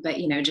 But,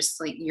 just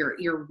like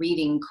your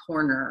reading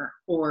corner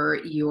or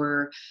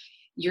your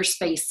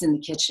space in the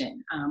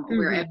kitchen,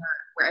 wherever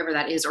wherever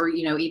that is, or,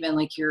 even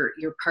like your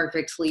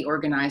perfectly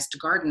organized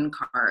garden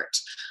cart.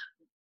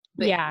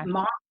 But Yeah.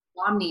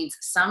 mom needs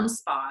some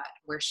spot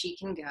where she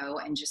can go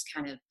and just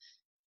kind of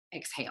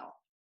exhale.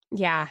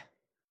 Yeah.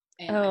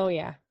 And I Oh,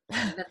 think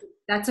yeah.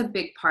 that's a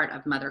big part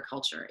of mother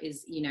culture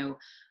is,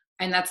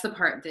 and that's the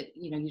part that,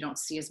 you don't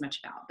see as much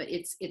about, but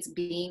it's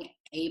being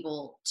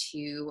able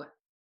to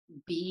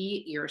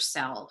be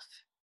yourself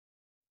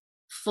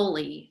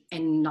fully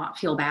and not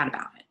feel bad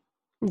about it.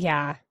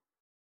 Yeah.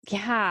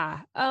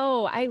 Yeah.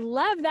 Oh, I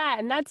love that.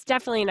 And that's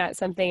definitely not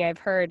something I've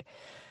heard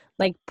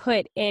like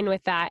put in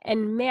with that.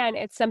 And man,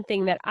 it's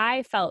something that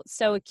I felt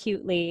so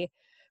acutely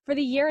for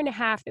the year and a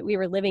half that we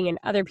were living in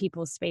other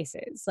people's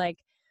spaces. Like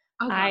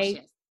Oh gosh, I,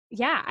 yes.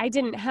 yeah, I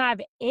didn't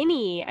have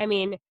any. I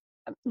mean,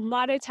 a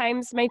lot of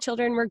times my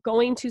children were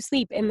going to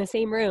sleep in the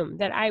same room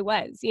that I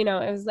was. It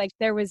was like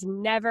there was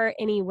never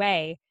any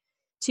way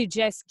to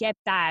just get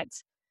that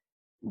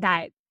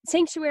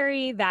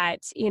sanctuary,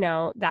 that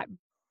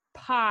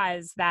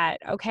pause, that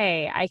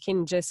okay, I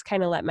can just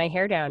kind of let my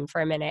hair down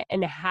for a minute.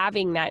 And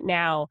having that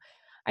now,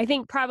 I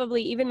think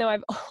probably even though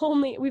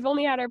we've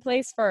only had our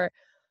place for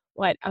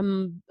what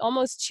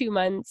almost 2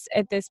 months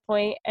at this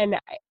point, and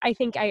I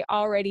think I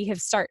already have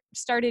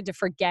started to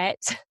forget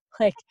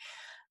like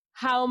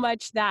how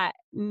much that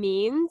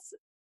means.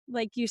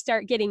 Like you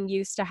start getting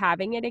used to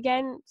having it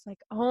again. It's like,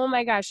 oh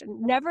my gosh,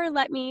 never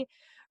let me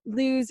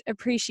lose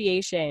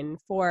appreciation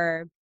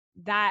for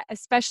that,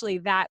 especially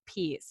that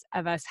piece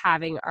of us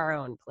having our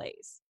own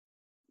place.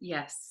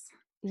 Yes.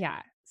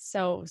 Yeah,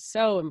 so,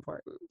 so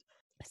important.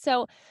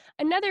 So,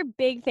 another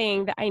big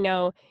thing that I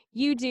know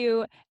you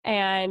do,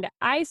 and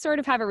I sort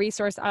of have a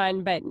resource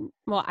on, but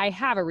well, I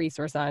have a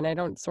resource on, I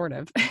don't sort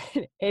of,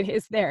 it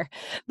is there,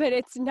 but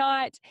it's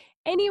not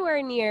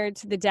anywhere near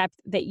to the depth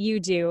that you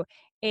do,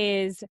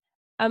 is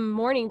a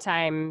morning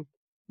time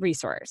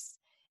resource.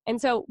 And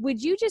so,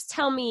 would you just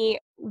tell me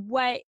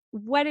what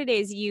it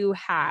is you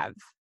have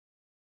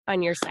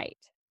on your site?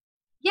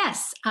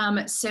 Yes.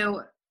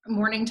 So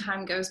morning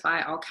time goes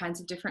by all kinds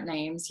of different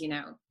names.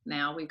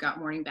 Now we've got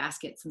morning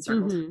baskets and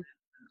circle time, Mhm.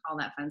 all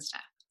that fun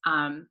stuff.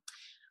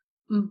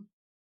 M-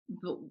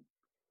 but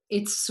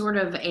it's sort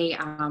of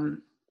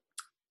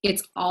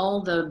it's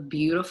all the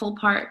beautiful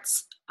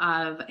parts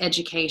of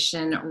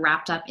education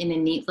wrapped up in a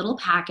neat little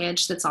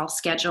package that's all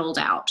scheduled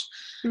out.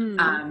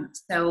 Mm.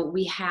 So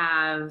we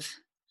have,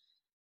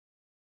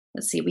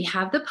 let's see, we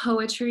have the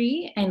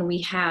poetry, and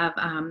we have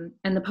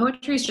and the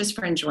poetry is just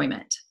for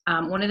enjoyment.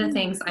 One of the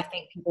things Mm. I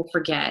think people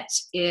forget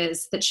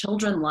is that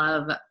children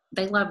love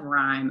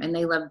rhyme and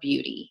they love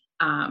beauty.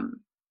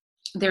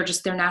 They're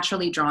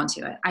naturally drawn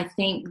to it. I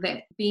think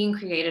that being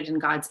created in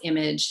God's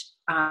image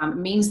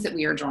means that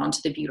we are drawn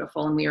to the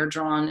beautiful, and we are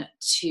drawn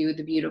to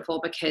the beautiful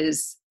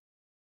because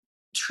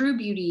true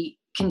beauty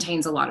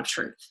contains a lot of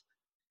truth.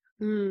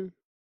 Mm.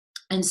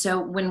 And so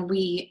when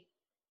we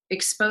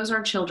expose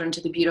our children to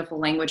the beautiful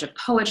language of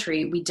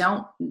poetry, we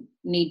don't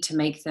need to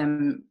make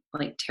them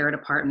like tear it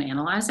apart and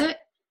analyze it.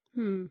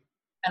 Mm.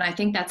 And I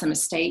think that's a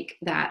mistake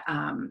that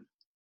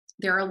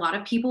there are a lot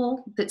of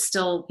people that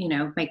still,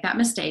 make that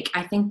mistake.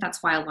 I think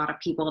that's why a lot of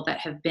people that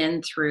have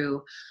been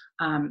through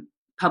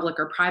public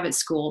or private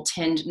school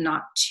tend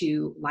not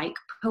to like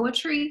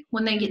poetry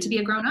when they get to be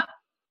a grown up,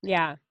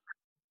 Yeah.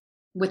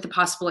 with the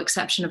possible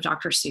exception of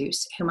Dr.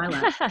 Seuss, whom I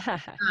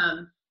love.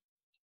 Um,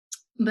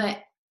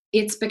 but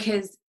it's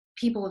because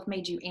people have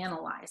made you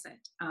analyze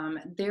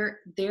it.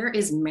 There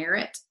is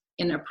merit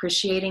in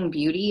appreciating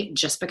beauty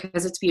just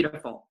because it's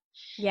beautiful.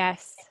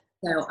 Yes.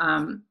 So,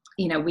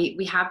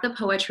 we have the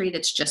poetry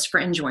that's just for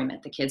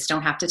enjoyment. The kids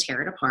don't have to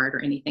tear it apart or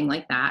anything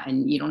like that,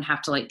 and you don't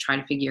have to like try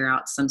to figure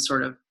out some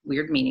sort of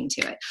weird meaning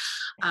to it.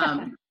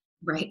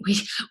 Right?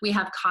 We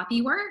have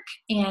copy work,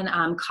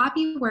 and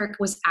copy work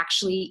was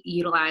actually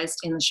utilized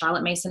in the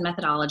Charlotte Mason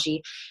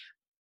methodology.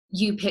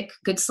 You pick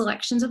good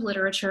selections of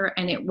literature,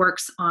 and it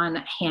works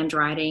on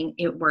handwriting,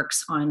 it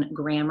works on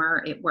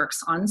grammar, it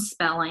works on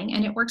spelling,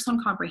 and it works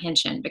on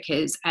comprehension,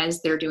 because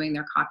as they're doing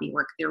their copy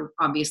work, they're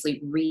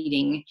obviously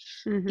reading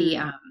the,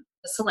 Mhm.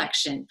 the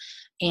selection.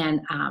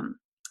 And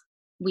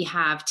we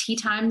have tea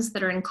times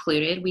that are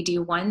included. We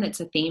do one that's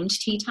a themed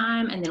tea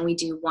time, and then we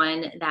do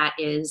one that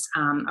is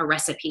a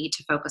recipe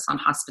to focus on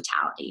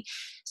hospitality.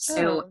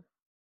 So Oh.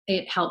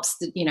 it helps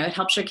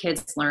your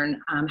kids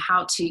learn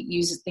how to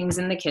use things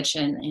in the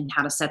kitchen and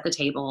how to set the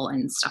table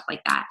and stuff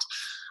like that,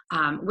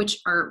 which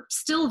are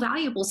still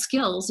valuable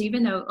skills,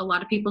 even though a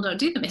lot of people don't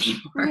do them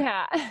anymore.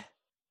 Yeah.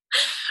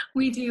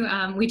 We do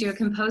a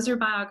composer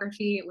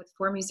biography with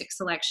 4 music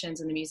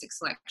selections, and the music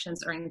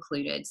selections are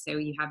included. So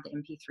you have the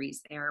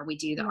MP3s there. We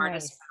do the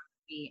artist Nice.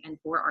 biography and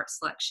 4 art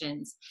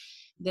selections.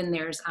 Then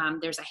there's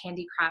a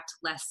handicraft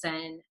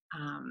lesson,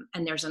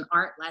 and there's an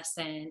art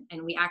lesson,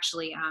 and we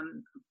actually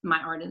my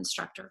art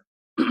instructor,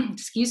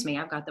 excuse me,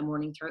 I've got the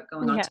morning throat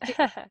going on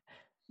Yeah.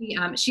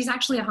 today. She's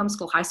actually a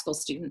homeschool high school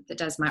student that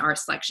does my art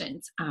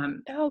selections.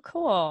 Oh,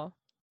 cool.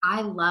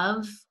 I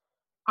love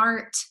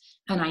art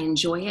and I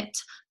enjoy it,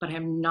 but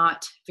I'm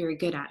not very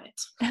good at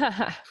it.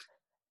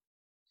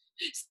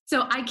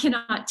 So I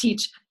cannot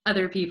teach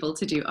other people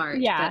to do art,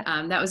 but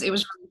Yeah. it was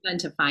really fun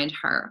to find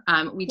her.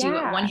 We do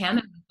one Yeah. hymn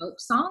and a folk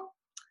song.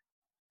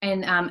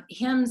 And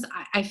hymns,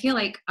 I feel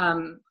like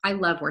I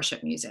love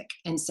worship music.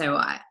 And so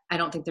I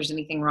don't think there's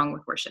anything wrong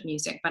with worship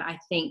music, but I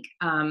think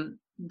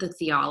the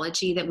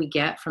theology that we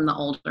get from the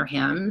older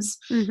hymns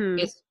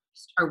Mhm. is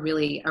a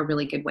really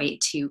good way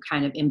to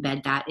kind of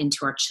embed that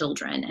into our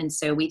children. And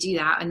so we do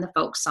that in the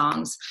folk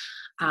songs.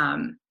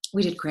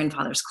 We did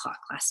Grandfather's Clock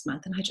last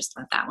month, and I just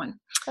love that one.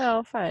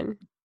 Oh, fun.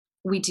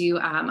 We do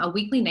a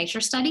weekly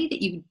nature study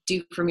that you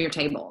do from your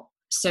table.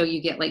 So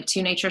you get like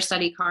 2 nature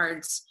study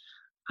cards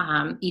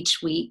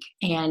each week,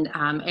 and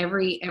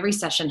every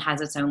session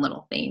has its own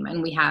little theme.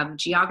 And we have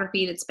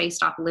geography that's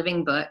based off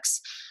living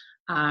books.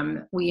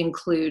 We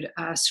include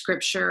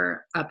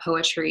scripture,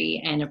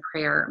 poetry, and a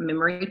prayer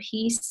memory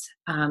piece.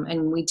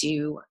 And we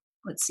do,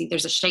 let's see,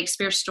 there's a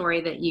Shakespeare story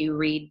that you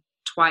read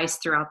twice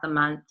throughout the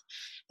month.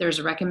 There's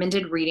a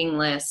recommended reading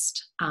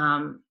list.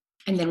 And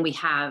then we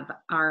have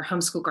our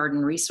homeschool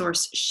garden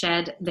resource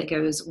shed that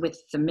goes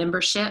with the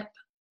membership.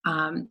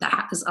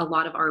 That has a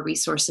lot of our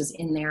resources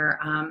in there,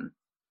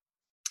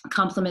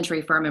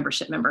 complimentary for our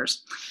membership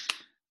members.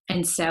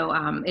 And so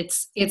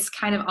it's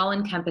kind of all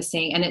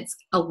encompassing, and it's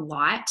a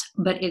lot,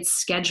 but it's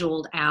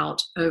scheduled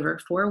out over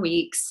 4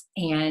 weeks,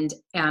 and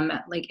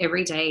like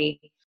every day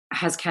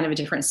has kind of a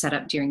different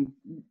setup during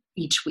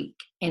each week.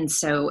 And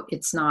so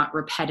it's not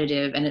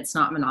repetitive and it's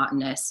not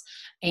monotonous.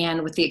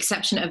 And with the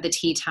exception of the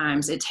tea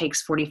times, it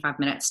takes 45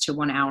 minutes to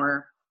 1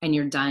 hour, and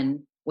you're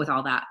done with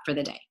all that for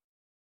the day.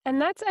 And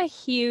that's a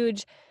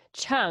huge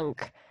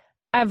chunk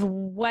of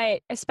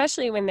what,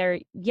 especially when they're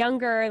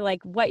younger,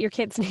 like what your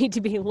kids need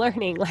to be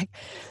learning. Like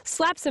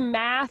slap some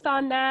math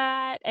on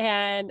that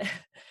and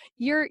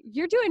you're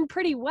doing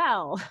pretty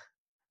well.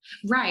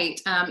 Right.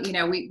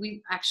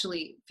 We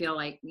actually feel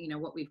like,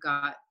 what we've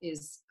got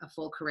is a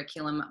full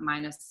curriculum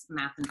minus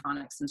math and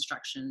phonics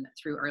instruction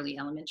through early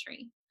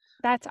elementary.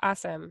 That's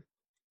awesome.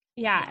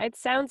 Yeah, Yeah.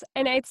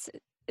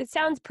 it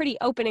sounds pretty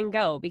open and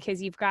go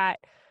because you've got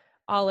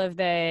all of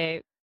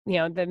the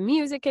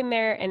music in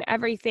there and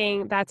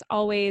everything. That's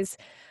always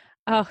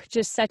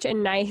just such a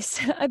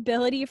nice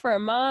ability for a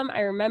mom. I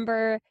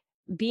remember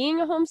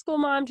being a homeschool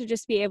mom to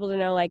just be able to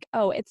know like,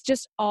 oh, it's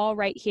just all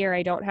right here.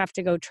 I don't have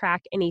to go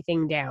track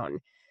anything down.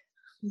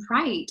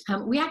 Right.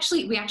 We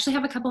actually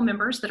have a couple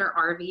members that are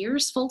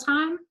RVers full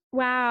time.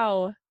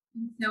 Wow.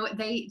 So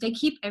they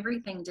keep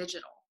everything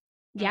digital,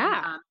 and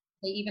Yeah.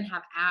 they even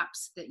have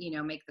apps that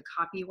make the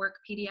copy work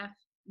PDF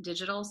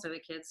digital, so the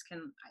kids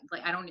can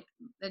like. I don't.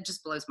 It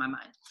just blows my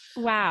mind.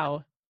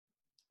 Wow.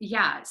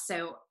 Yeah.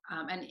 So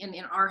and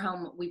in our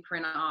home we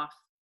print off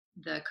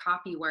the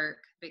copy work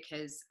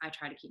because I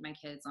try to keep my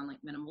kids on like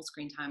minimal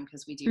screen time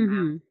because we do math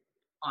Mhm.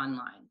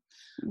 online.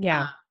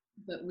 Yeah. Uh,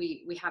 but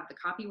we have the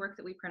copy work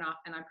that we print off,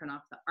 and I print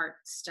off the art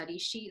study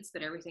sheets,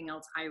 but everything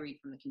else I read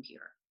from the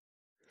computer.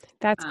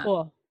 That's Uh,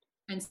 cool.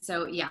 and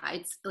so, yeah,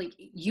 it's like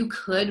you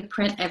could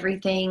print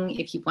everything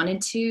if you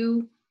wanted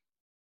to,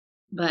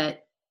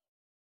 but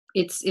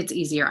it's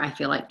easier, I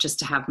feel like, just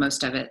to have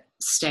most of it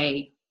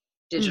stay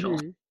digital.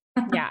 Mhm.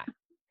 Yeah.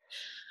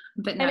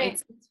 But no, And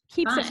it's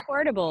keeps it fun.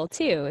 portable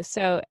too.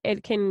 So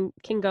it can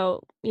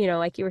go,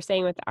 like you were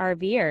saying with the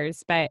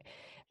RVers, but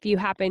if you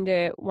happen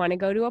to want to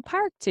go to a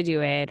park to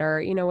do it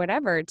or,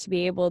 whatever, to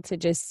be able to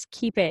just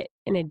keep it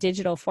in a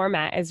digital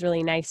format is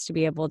really nice to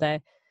be able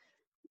to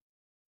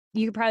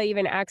you could probably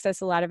even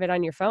access a lot of it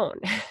on your phone.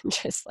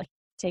 Just like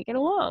take it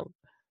along.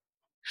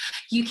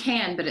 You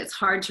can, but it's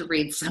hard to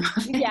read some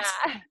of Yeah.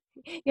 it.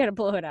 You got to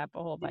blow it up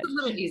a whole It's a bunch.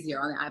 little easier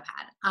on the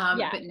iPad.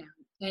 Yeah. But no,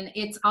 and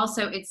it's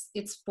also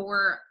it's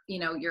for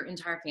your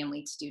entire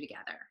family to do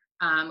together.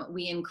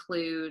 We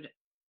include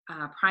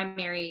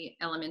primary,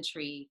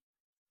 elementary,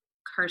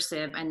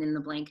 cursive, and then the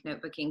blank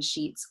notebooking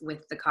sheets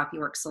with the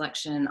copywork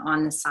selection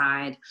on the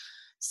side,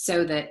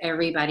 so that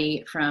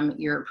everybody from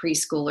your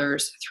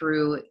preschoolers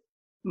through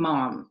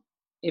mom,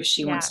 if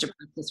she wants Yeah. to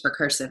practice for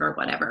cursive or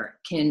whatever,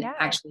 can Yeah.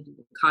 actually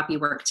do copy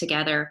work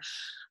together.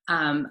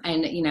 And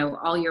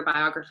all your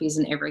biographies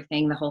and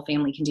everything the whole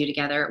family can do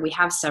together. We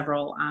have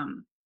several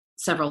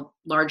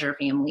larger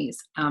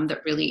families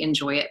that really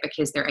enjoy it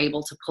because they're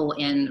able to pull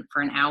in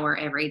for an hour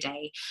every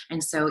day.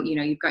 And so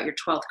you've got your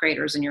 12th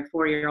graders and your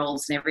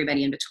 4-year-olds and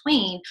everybody in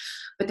between,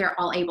 but they're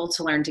all able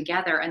to learn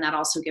together, and that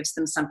also gives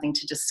them something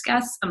to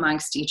discuss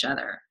amongst each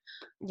other.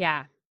 Yeah.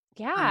 um,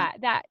 Yeah,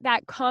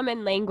 that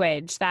common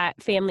language,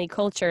 that family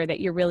culture that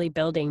you're really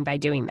building by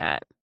doing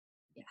that.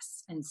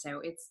 yes, and so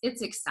it's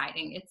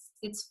exciting,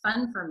 it's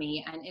fun for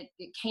me, and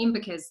it came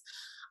because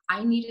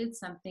I needed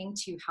something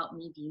to help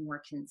me be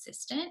more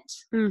consistent.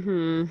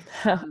 Mhm.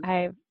 um,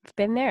 I've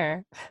been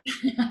there.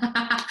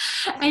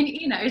 and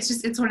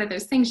it's one of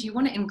those things you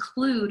want to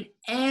include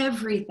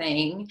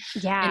everything,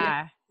 and then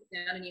Yeah. you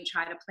sit down and you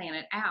try to plan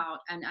it out.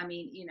 And I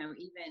mean,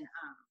 even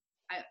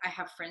I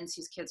have friends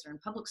whose kids are in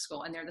public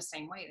school, and they're the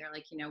same way. They're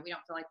like, we don't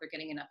feel like they're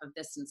getting enough of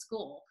this in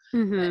school, but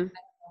I don't Mhm.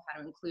 know how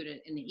to include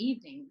it in the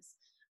evenings.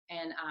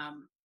 And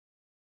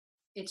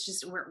it's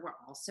just we're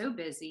all so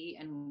busy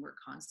and we're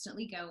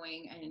constantly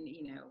going, and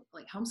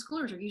like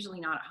homeschoolers are usually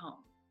not at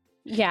home.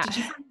 Yeah. Did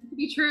you find that to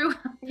be true?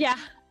 Yeah.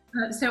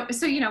 So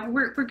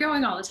we're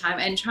going all the time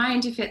and trying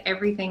to fit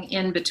everything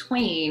in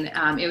between.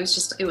 It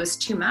was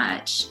too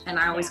much, and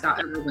I always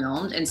got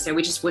overwhelmed, and so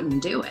we just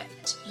wouldn't do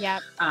it.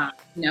 Yep.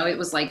 It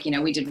was like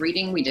we did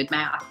reading, we did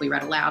math, we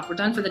read aloud, we're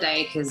done for the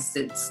day because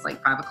it's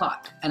like 5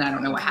 o'clock, and I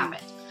don't know what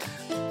happened.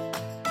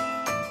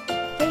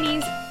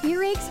 Ladies,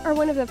 earaches are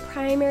one of the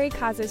primary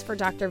causes for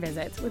doctor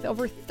visits, with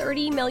over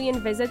 30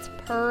 million visits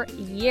per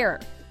year.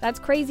 That's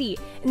crazy.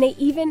 And they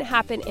even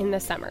happen in the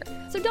summer.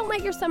 So don't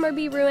let your summer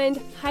be ruined.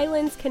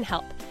 Hyland's can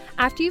help.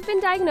 After you've been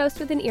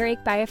diagnosed with an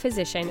earache by a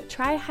physician,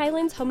 try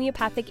Hyland's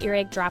homeopathic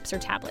earache drops or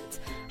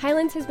tablets.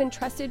 Hyland's has been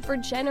trusted for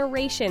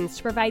generations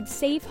to provide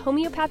safe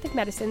homeopathic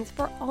medicines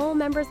for all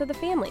members of the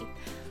family.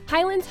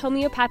 Hyland's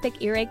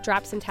homeopathic earache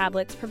drops and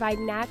tablets provide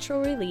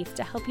natural relief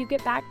to help you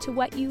get back to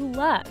what you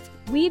love.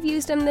 We've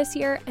used them this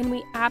year, and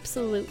we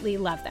absolutely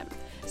love them.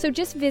 So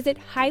just visit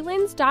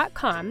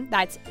Hylands.com,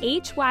 that's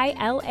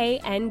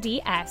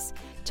Hylands,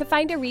 to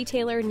find a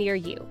retailer near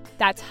you.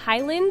 That's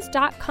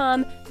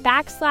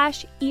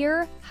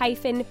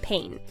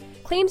Hylands.com/ear-pain.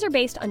 Claims are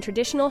based on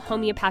traditional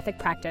homeopathic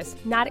practice,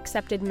 not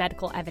accepted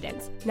medical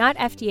evidence, not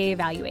FDA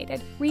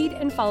evaluated. Read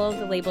and follow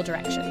the label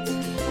directions.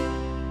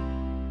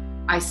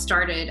 I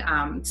started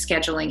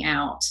scheduling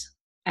out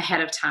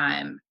ahead of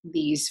time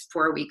these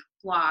 4-week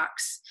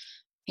blocks,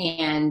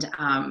 and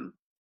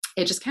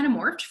it just kind of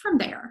morphed from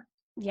there.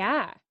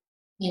 Yeah.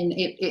 And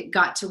it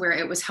got to where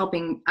it was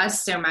helping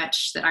us so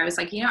much that I was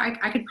like,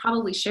 I could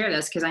probably share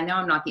this because I know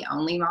I'm not the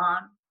only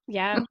mom.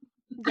 Yeah.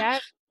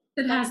 Yep.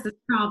 that has this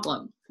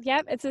problem.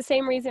 Yep. It's the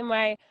same reason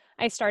why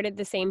I started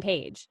the same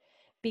page,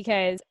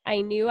 because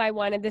I knew I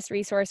wanted this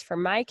resource for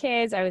my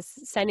kids. I was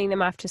sending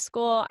them off to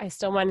school. I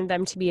still wanted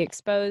them to be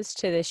exposed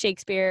to the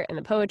Shakespeare and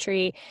the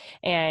poetry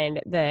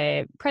and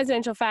the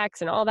presidential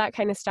facts and all that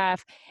kind of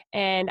stuff.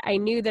 And I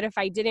knew that if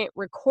I didn't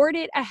record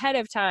it ahead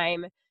of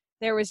time,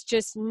 there was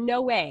just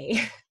no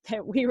way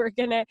that we were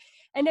going to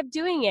end up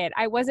doing it.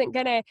 I wasn't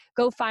going to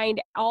go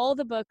find all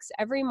the books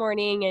every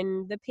morning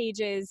and the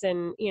pages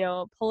and,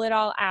 pull it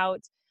all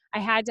out. I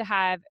had to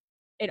have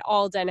it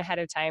all done ahead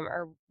of time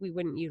or we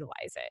wouldn't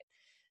utilize it.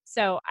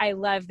 So I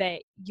love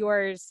that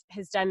yours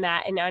has done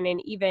that, and on an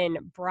even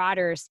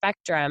broader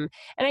spectrum.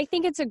 And I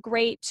think it's a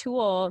great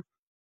tool,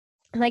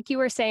 like you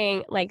were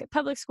saying, like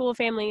public school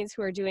families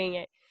who are doing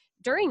it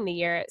during the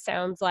year, it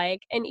sounds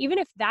like. And even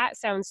if that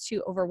sounds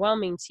too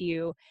overwhelming to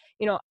you,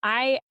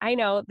 I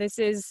know this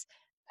is,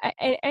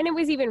 and it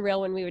was even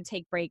real when we would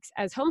take breaks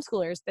as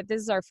homeschoolers, that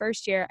this is our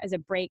first year as a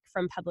break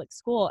from public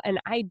school. And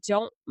I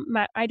don't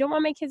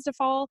want my kids to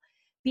fall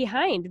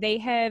behind. They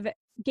have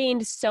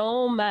gained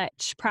so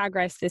much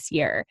progress this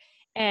year,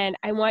 and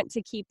I want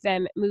to keep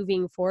them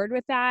moving forward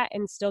with that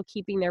and still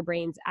keeping their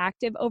brains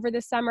active over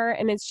the summer.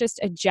 And it's just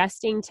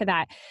adjusting to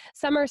that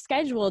summer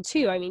schedule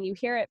too. I mean, you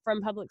hear it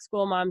from public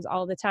school moms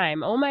all the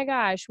time. Oh my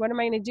gosh, what am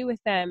I going to do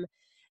with them?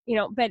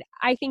 But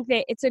I think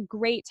that it's a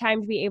great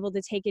time to be able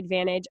to take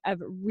advantage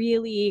of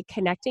really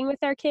connecting with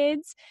our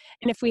kids.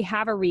 And if we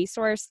have a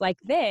resource like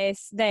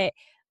this that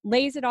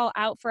lays it all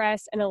out for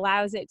us and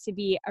allows it to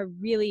be a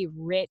really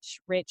rich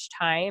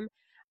time,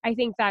 I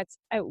think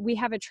we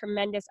have a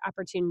tremendous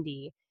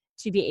opportunity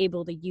to be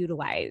able to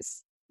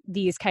utilize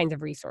these kinds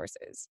of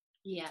resources.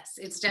 Yes,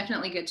 it's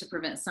definitely good to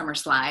prevent summer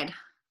slide.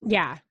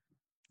 Yeah.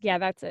 Yeah,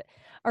 that's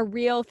a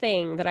real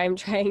thing that I'm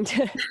trying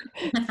to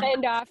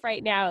fend off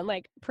right now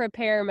and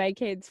prepare my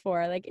kids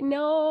for.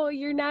 No,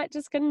 you're not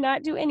just going to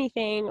not do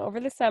anything over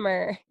the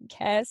summer.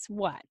 Guess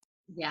what?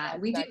 Yeah,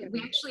 we do.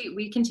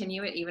 We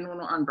continue it even when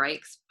we're on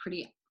breaks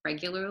pretty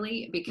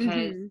regularly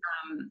because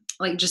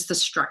just the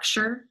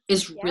structure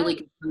is really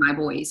good for my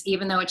boys,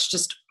 even though it's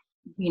just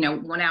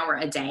 1 hour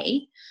a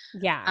day.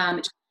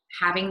 Yeah.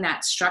 Having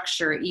that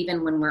structure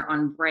even when we're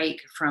on break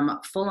from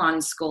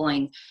full-on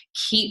schooling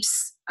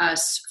keeps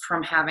us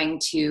from having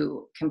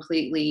to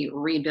completely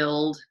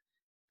rebuild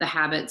the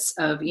habits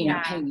of paying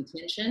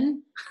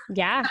attention.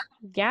 Yeah.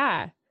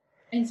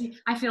 And so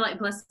I feel like,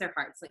 bless their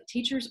hearts,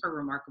 teachers are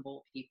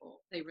remarkable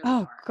people. They really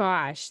are. Oh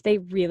gosh, they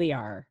really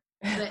are.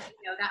 But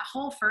that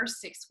whole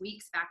first 6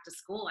 weeks back to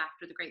school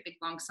after the great big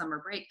long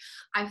summer break,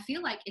 I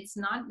feel like it's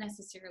not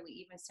necessarily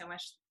even so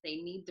much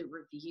they need the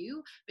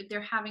review, but they're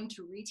having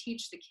to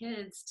reteach the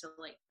kids to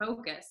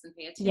focus and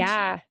pay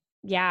attention.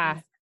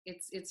 Yeah.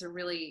 It's a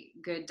really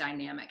good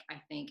dynamic,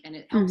 I think, and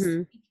it helps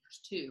the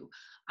teachers too.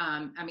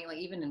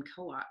 Even in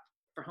co-op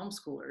for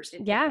homeschoolers,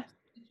 it helps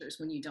teachers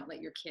when you don't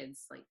let your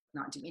kids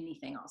not do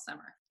anything all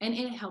summer, and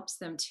it helps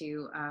them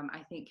to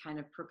I think kind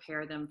of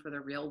prepare them for the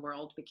real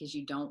world, because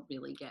you don't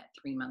really get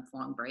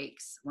 3-month-long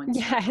breaks once.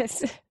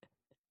 Yes.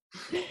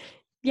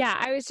 Yeah,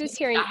 I was just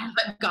hearing. I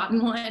haven't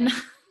gotten one.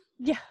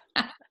 Yeah,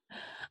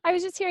 I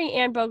was just hearing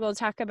Anne Bogle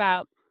talk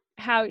about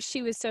how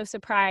she was so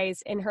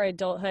surprised in her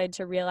adulthood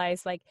to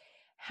realize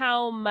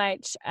how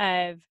much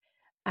of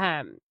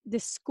the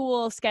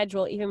school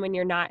schedule, even when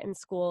you're not in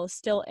school,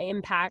 still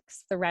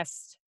impacts the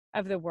rest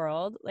of the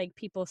world, like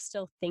people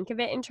still think of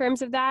it in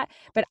terms of that.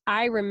 But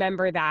I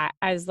remember that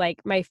as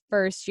like my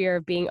first year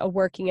of being a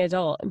working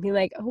adult and being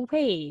like, oh,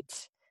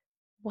 wait,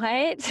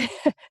 what?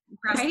 There's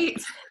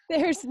Right.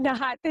 there's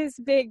not this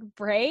big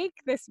break,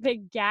 this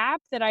big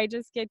gap that I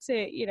just get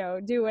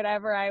to, do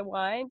whatever I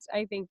want.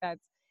 I think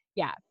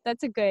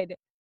that's a good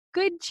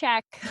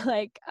check.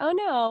 Like, oh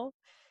no,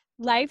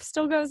 life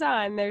still goes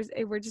on.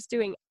 We're just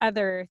doing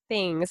other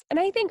things. And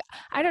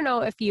I don't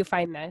know if you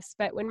find this,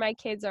 but when my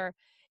kids are,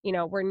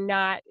 we're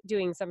not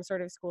doing some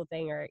sort of school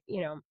thing or,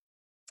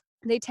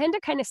 they tend to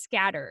kind of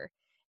scatter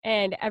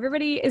and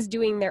everybody is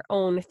doing their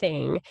own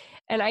thing.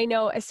 And I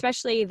know,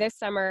 especially this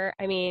summer,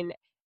 I mean,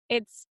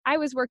 I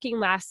was working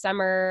last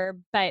summer,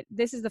 but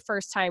this is the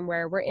first time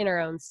where we're in our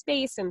own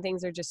space and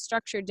things are just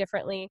structured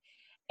differently.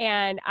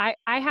 And I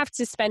have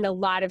to spend a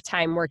lot of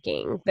time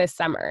working this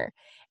summer.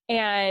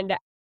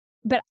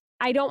 But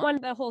I don't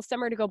want the whole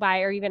summer to go by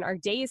or even our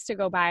days to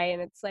go by.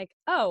 And it's like,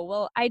 oh,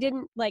 well, I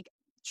didn't like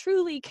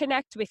truly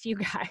connect with you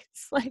guys.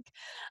 Like,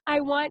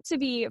 I want to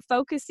be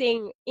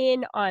focusing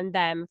in on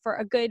them for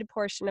a good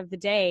portion of the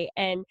day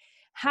and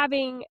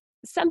having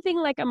something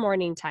like a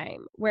morning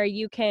time where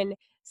you can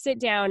sit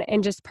down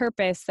and just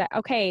purpose that,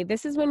 okay,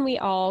 this is when we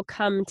all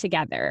come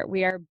together.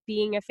 We are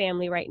being a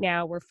family right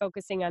now. We're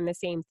focusing on the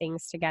same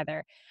things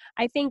together.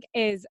 I think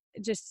is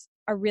just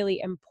a really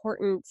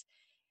important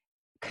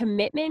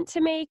commitment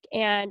to make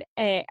and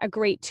a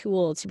great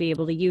tool to be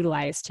able to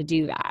utilize to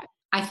do that.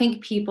 I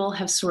think people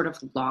have sort of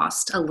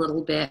lost a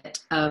little bit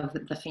of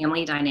the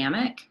family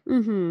dynamic.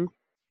 Mm-hmm.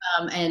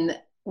 And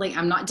like,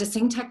 I'm not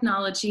dissing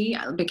technology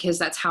because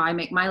that's how I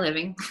make my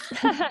living.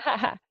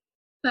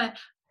 but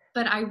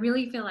but I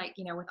really feel like,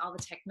 with all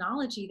the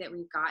technology that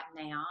we've got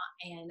now,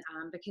 and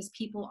because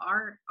people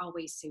are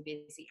always so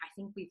busy, I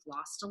think we've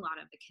lost a lot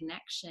of the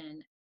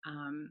connection.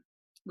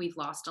 We've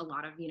lost a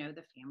lot of,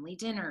 the family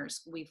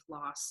dinners. We've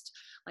lost,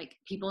 like,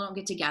 people don't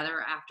get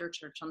together after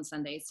church on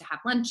Sundays to have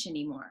lunch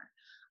anymore.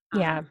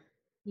 Yeah.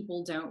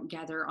 People don't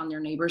gather on their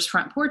neighbors'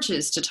 front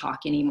porches to talk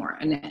anymore.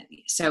 And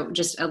so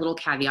just a little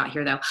caveat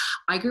here, though.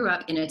 I grew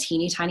up in a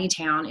teeny tiny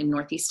town in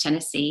Northeast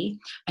Tennessee,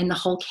 and the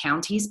whole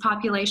county's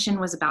population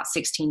was about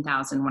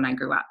 16,000 when I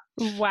grew up.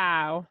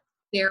 Wow.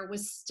 There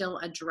was still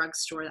a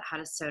drugstore that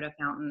had a soda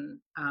fountain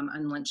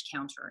and lunch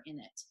counter in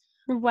it.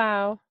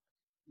 Wow.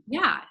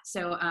 Yeah.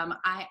 So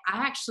I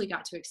actually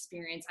got to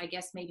experience, I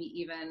guess maybe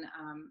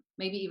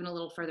even a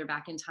little further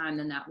back in time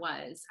than that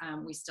was.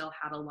 We still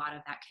had a lot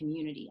of that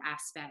community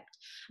aspect,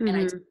 and I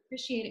Mm-hmm. did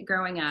appreciate it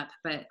growing up.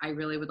 But I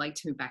really would like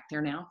to move back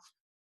there now.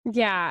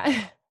 Yeah.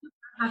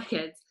 I have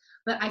kids,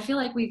 but I feel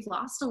like we've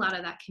lost a lot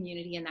of that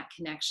community and that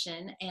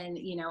connection. And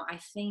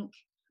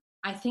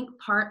I think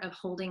part of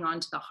holding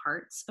on to the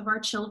hearts of our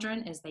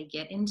children as they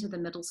get into the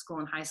middle school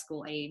and high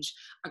school age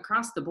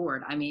across the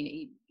board. I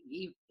mean,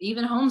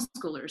 even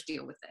homeschoolers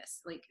deal with this.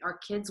 Like, our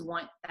kids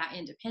want that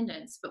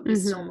independence, but we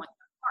still Mm-hmm. want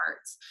their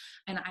hearts.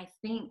 And I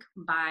think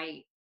by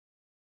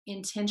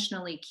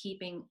intentionally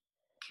keeping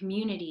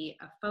community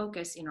a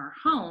focus in our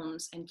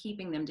homes and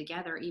keeping them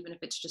together, even if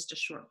it's just a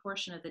short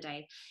portion of the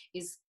day,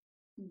 is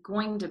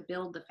going to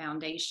build the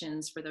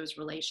foundations for those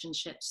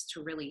relationships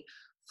to really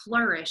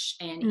flourish.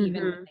 And even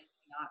when Mm-hmm. they may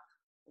not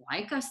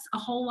like us a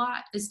whole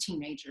lot as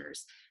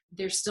teenagers,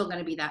 there's still going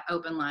to be that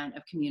open line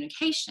of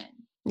communication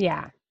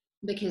Yeah.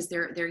 because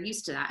they're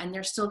used to that, and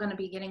they're still going to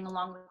be getting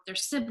along with their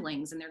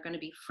siblings, and they're going to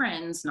be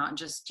friends, not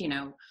just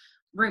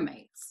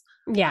roommates.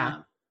 Yeah.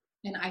 um,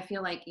 and I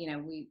feel like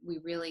we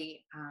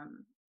really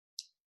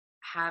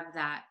have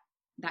that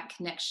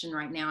connection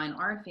right now in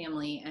our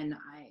family, and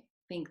I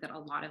think that a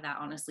lot of that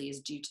honestly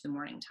is due to the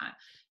morning time,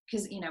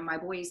 because my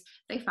boys,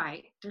 they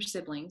fight, they're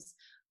siblings,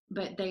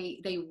 but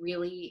they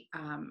really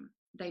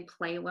they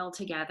play well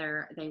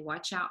together, they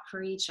watch out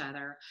for each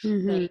other, they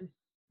Mm-hmm.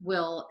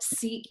 will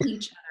seek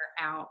each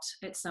other out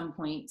at some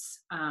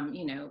points.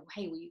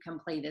 Hey, will you come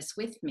play this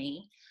with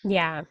me?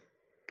 Yeah.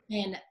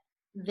 And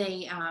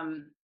they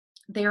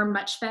are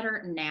much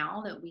better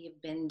now that we have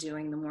been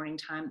doing the morning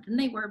time than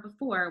they were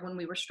before when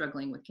we were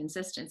struggling with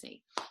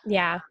consistency.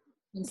 Yeah.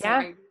 And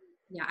so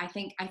Yeah. I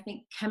think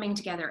coming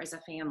together as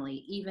a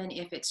family, even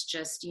if it's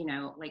just,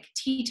 like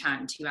tea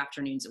time 2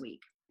 afternoons a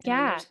week. I mean,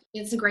 Yeah.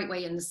 it's a great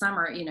way in the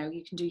summer,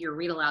 you can do your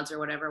read alouds or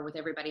whatever with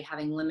everybody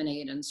having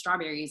lemonade and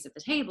strawberries at the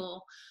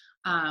table.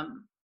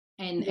 And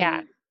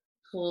Yeah.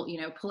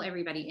 pull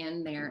everybody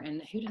in there.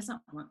 And who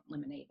doesn't want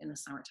lemonade in the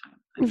summertime?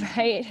 I mean,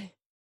 Right.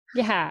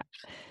 Yeah.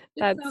 so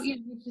That's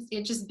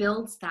it just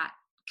builds that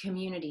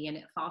community, and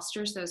it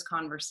fosters those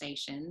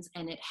conversations,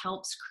 and it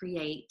helps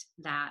create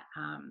that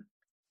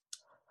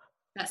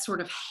sort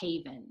of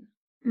haven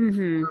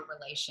mm-hmm. for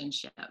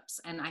relationships.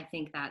 And I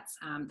think that's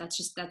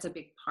a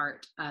big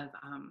part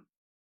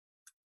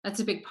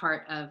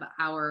of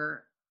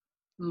our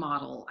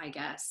model, I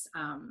guess.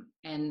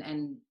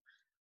 And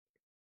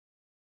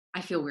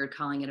I feel weird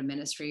calling it a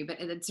ministry, but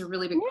it's a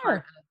really big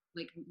part Yeah. of,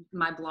 like,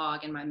 my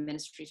blog and my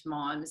ministry to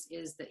moms,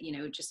 is that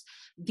just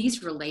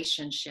these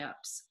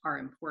relationships are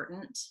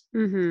important.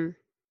 Mm-hmm.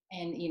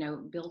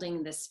 And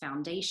building this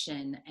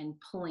foundation and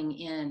pulling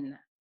in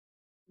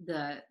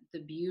the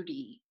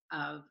beauty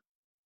of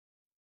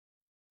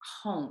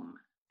home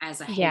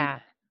as a haven. Yeah.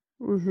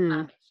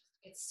 Mm-hmm.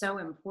 It's so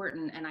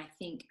important, and I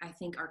think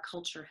our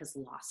culture has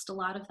lost a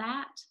lot of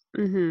that,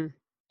 Mm-hmm.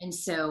 and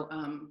so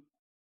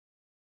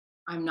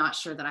I'm not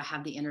sure that I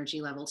have the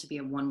energy level to be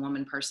a one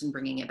woman person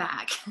bringing it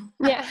back.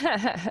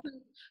 Yeah.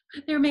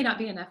 There may not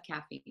be enough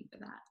caffeine for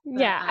that, but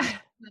Yeah.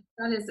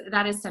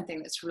 that is something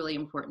that's really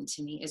important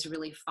to me, is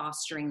really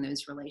fostering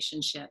those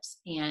relationships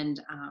and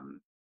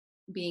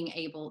being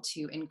able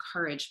to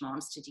encourage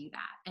moms to do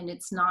that. And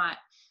it's not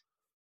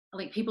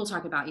like people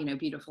talk about,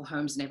 beautiful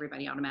homes and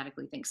everybody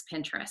automatically thinks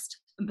Pinterest,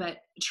 but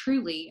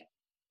truly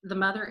the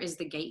mother is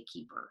the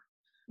gatekeeper.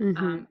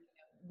 Mm-hmm.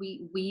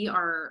 We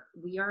are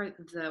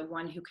the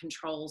one who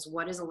controls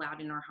what is allowed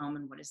in our home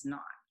and what is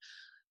not.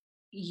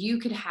 You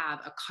could have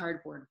a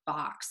cardboard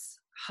box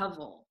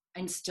hovel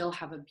and still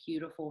have a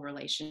beautiful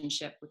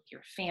relationship with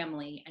your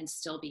family and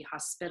still be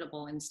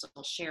hospitable and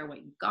still share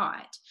what you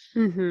got,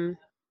 Mm-hmm.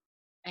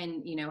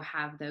 and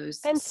have those.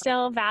 And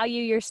still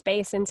value your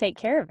space and take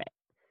care of it.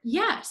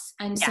 Yes.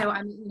 And Yeah. so,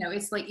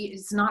 it's like,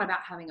 it's not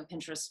about having a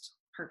Pinterest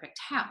perfect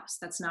house.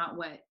 That's not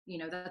what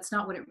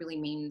it really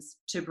means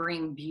to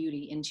bring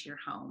beauty into your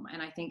home.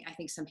 And I think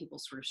some people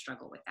sort of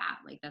struggle with that.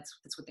 Like that's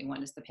what they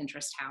want, is the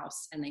Pinterest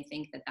house. And they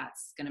think that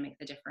that's going to make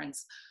the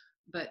difference.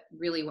 But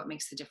really what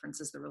makes the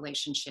difference is the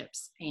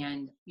relationships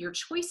and your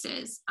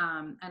choices.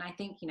 And I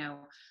think,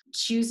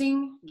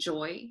 choosing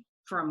joy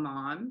for a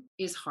mom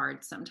is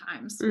hard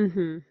sometimes.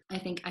 Mm-hmm. I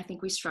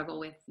think we struggle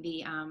with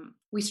the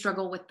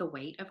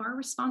weight of our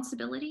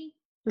responsibility.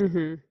 Mm-hmm.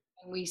 And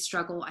we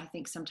struggle, I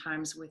think,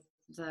 sometimes with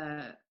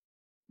the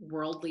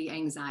worldly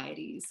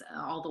anxieties,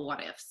 all the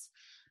what ifs.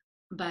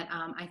 But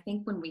I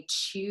think when we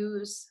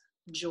choose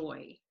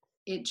joy,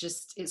 it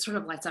sort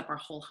of lights up our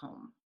whole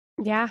home.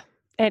 Yeah.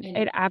 It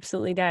And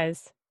absolutely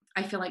does.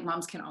 I feel like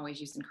moms can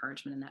always use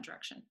encouragement in that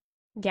direction.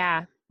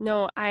 Yeah.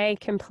 No, I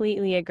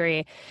completely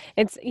agree.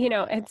 It's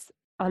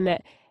on the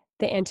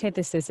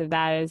antithesis of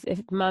that is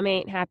if mama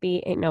ain't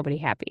happy, ain't nobody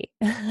happy.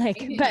 Like,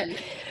 but Amen.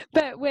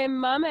 but when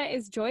mama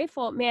is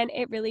joyful, man,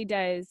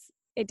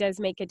 it does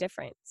make a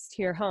difference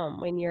to your home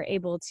when you're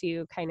able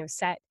to kind of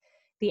set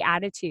the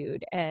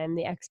attitude and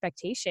the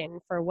expectation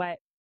for what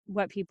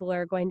people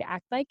are going to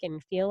act like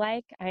and feel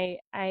like.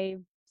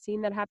 I've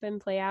seen that happen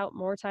play out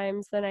more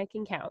times than I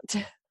can count.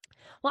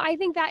 Well, I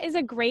think that is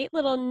a great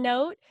little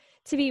note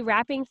to be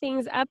wrapping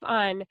things up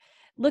on,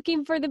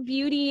 looking for the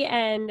beauty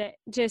and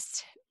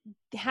just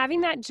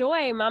having that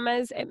joy.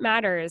 Mamas, it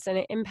matters and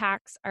it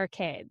impacts our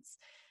kids.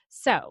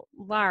 So,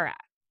 Lara,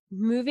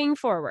 moving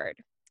forward,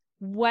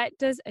 what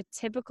does a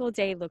typical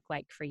day look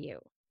like for you?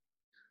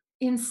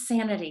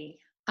 Insanity.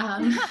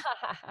 That's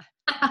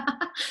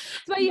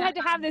why you No, had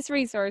to have this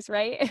resource,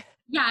 right?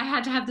 yeah, I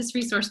had to have this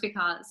resource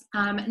because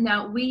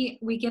no, we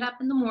get up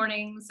in the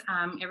mornings.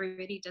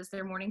 Everybody does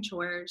their morning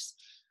chores.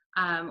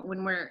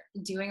 When we're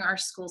doing our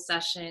school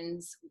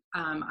sessions,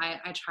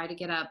 I try to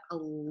get up a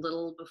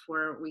little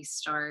before we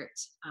start,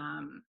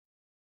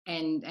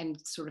 and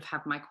sort of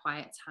have my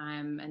quiet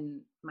time and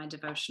my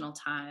devotional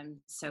time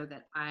so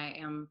that I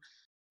am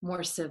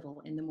more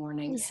civil in the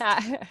mornings. Yeah.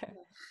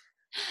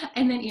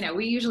 And then,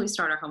 we usually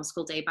start our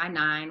homeschool day by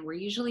 9. We're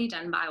usually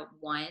done by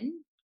 1. Okay.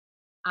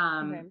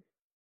 Um,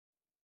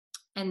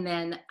 and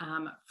then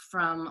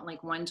from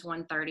like 1 to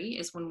 1:30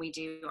 is when we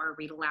do our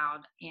read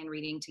aloud and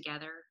reading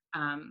together.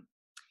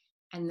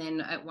 And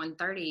then at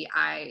 1:30,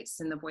 I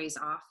send the boys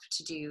off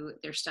to do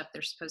their stuff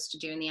they're supposed to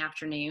do in the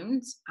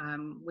afternoons,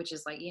 which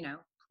is like,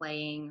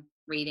 playing,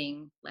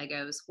 reading,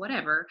 Legos,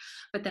 whatever.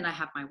 But then I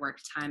have my work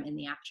time in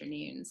the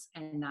afternoons.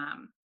 And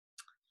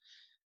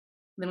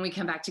then we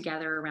come back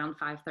together around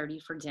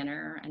 5:30 for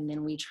dinner. And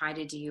then we try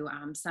to do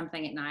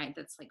something at night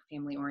that's like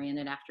family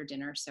oriented after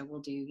dinner. So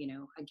we'll do,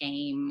 a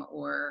game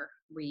or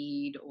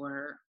read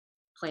or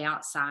play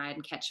outside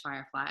and catch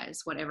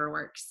fireflies, whatever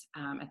works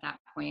at that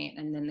point.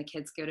 And then the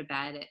kids go to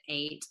bed at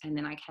 8, and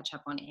then I catch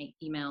up on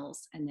emails.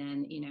 And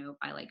then,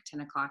 by like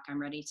 10 o'clock, I'm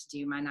ready to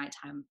do my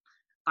nighttime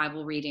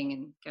Bible reading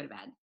and go to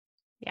bed.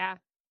 Yeah.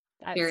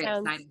 That Very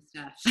sounds exciting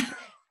stuff.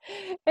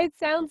 It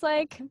sounds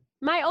like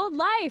my old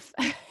life.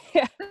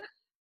 Yeah.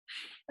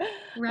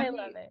 I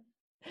love Right. it.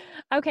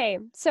 Okay,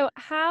 so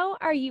how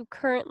are you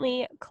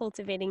currently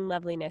cultivating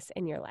loveliness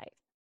in your life?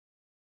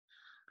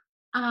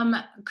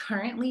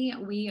 Currently,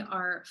 we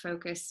are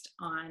focused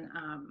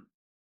on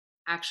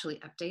actually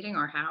updating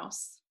our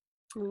house.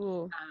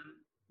 Ooh,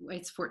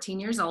 It's 14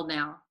 years old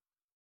now,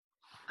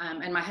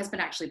 and my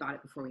husband actually bought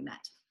it before we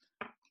met.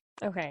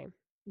 okay.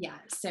 Yeah,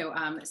 so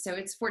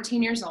it's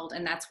 14 years old,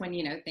 and that's when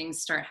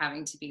things start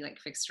having to be like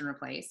fixed and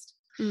replaced.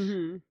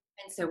 Mm-hmm.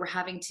 And so we're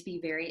having to be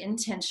very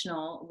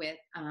intentional with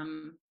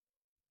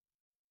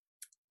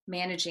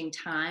managing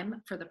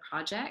time for the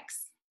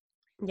projects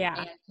Yeah.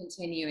 and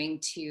continuing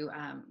to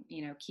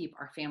keep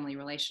our family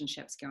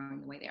relationships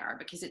going the way they are,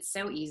 because it's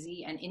so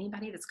easy, and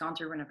anybody that's gone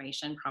through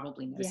renovation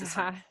probably knows this.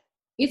 Yeah.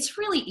 It's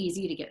really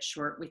easy to get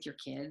short with your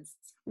kids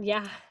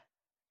Yeah.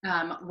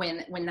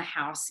 when the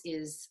house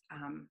is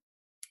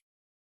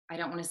I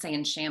don't want to say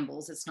in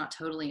shambles. It's not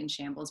totally in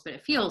shambles, but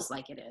it feels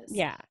like it is.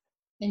 Yeah.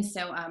 And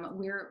so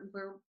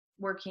we're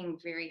working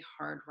very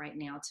hard right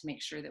now to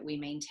make sure that we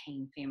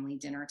maintain family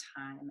dinner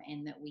time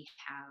and that we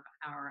have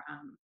our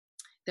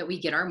that we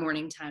get our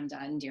morning time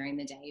done during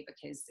the day,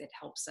 because it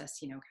helps us,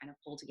 kind of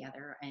pull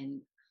together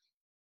and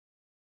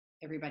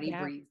everybody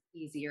Yeah. breathes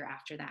easier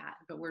after that.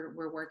 But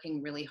we're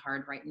working really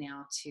hard right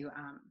now to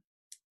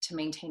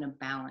maintain a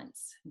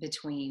balance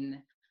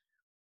between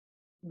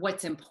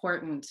what's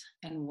important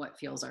and what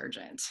feels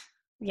urgent.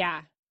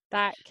 Yeah.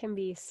 That can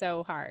be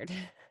so hard,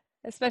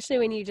 especially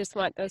when you just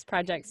want those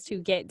projects to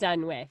get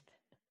done with.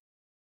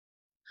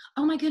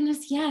 Oh my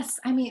goodness, yes.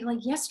 I mean,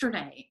 like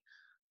yesterday.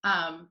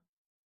 Um,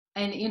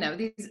 and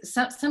these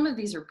some of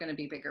these are going to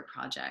be bigger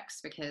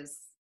projects because,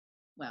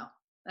 well,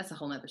 that's a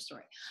whole nother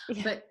story.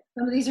 Yeah. But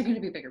some of these are going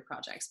to be bigger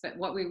projects. But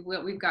what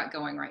we've got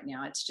going right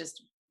now, it's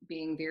just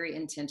being very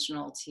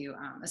intentional to,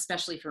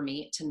 especially for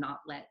me, to not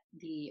let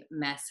the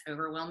mess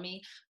overwhelm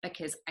me,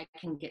 because I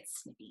can get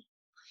snippy.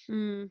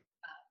 Mm,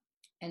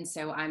 And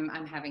so I'm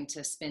having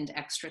to spend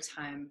extra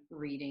time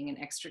reading and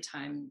extra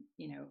time,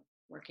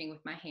 working with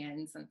my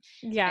hands, and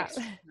yeah.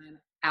 extra time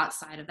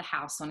outside of the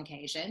house on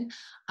occasion,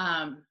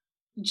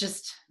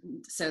 just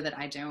so that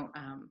I don't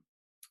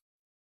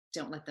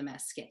let the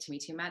mess get to me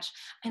too much.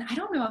 And I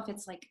don't know if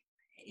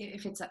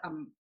it's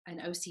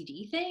an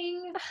OCD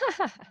thing,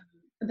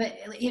 but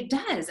it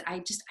does.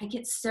 I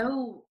get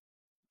so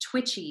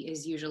twitchy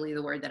is usually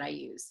the word that I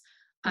use,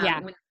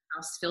 Yeah. when the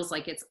house feels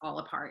like it's all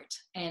apart.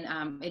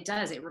 And it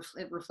does. It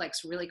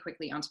reflects really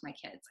quickly onto my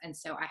kids. And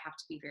so I have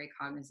to be very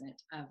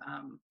cognizant of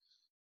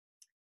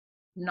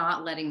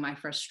not letting my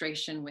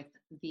frustration with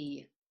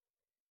the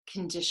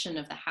condition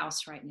of the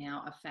house right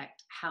now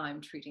affect how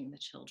I'm treating the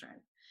children.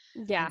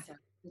 Yeah. And so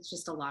it's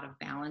just a lot of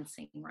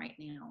balancing right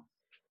now.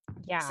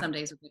 Yeah. Some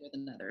days are better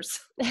than others.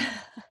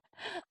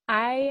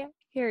 I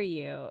hear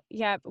you.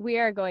 Yep. We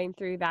are going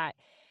through that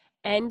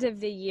end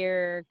of the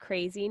year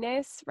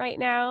craziness right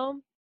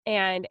now.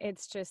 And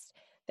it's just,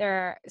 there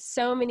are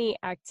so many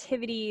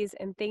activities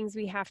and things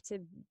we have to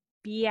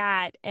be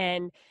at,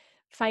 and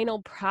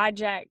final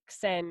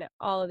projects and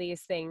all of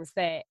these things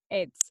that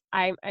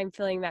I'm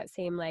feeling that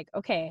same, like,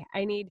 okay,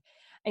 I need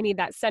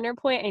that center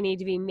point. I need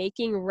to be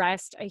making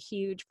rest a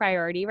huge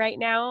priority right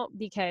now,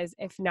 because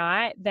if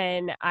not,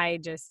 then I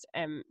just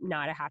am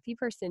not a happy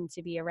person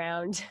to be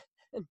around.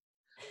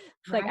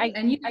 Like Right.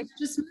 And you I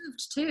just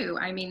moved too.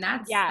 I mean, yeah.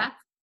 that's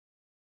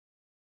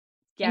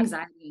Yep.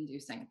 anxiety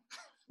inducing.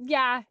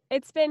 Yeah,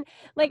 it's been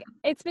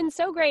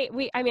so great.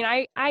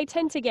 I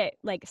tend to get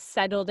like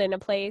settled in a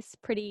place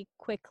pretty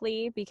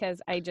quickly,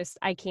 because I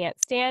can't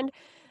stand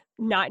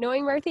not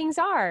knowing where things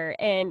are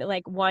and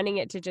like wanting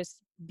it to just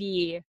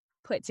be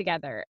put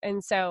together.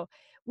 And so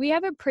we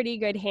have a pretty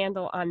good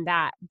handle on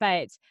that,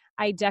 but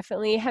I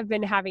definitely have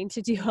been having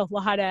to do a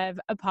lot of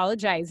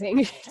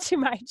apologizing to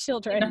my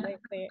children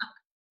lately.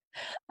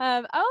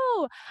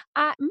 Oh,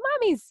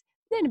 mommy's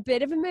in a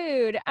bit of a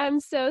mood. I'm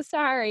so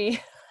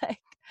sorry. Like,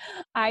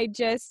 I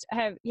just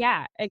have,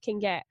 yeah, it can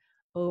get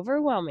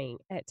overwhelming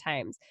at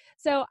times.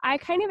 So I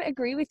kind of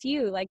agree with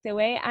you. Like, the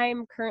way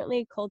I'm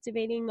currently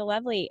cultivating the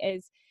lovely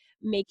is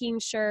making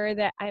sure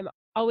that I'm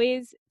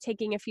always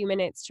taking a few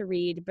minutes to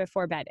read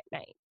before bed at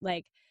night.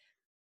 Like,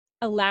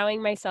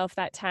 allowing myself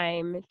that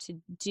time to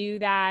do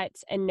that,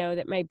 and know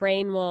that my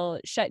brain will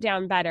shut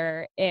down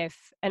better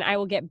and I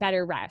will get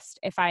better rest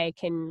if I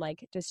can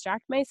like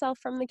distract myself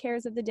from the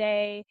cares of the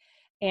day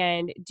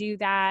and do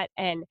that,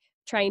 and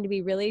trying to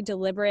be really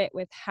deliberate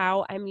with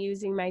how I'm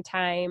using my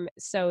time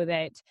so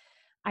that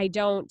I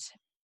don't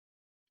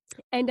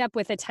end up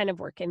with a ton of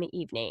work in the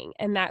evening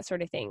and that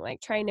sort of thing. Like,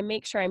 trying to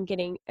make sure I'm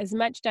getting as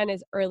much done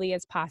as early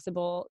as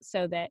possible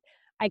so that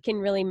I can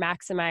really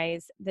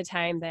maximize the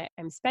time that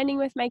I'm spending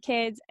with my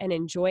kids and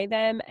enjoy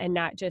them, and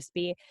not just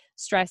be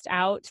stressed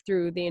out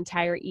through the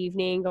entire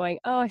evening going,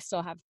 oh, I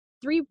still have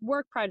 3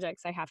 work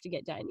projects I have to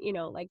get done.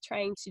 Like,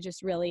 trying to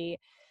just really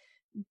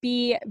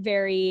be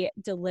very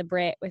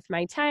deliberate with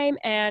my time,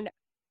 and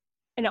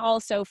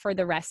also for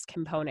the rest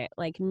component,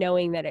 like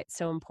knowing that it's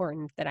so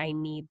important that I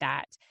need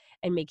that,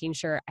 and making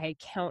sure I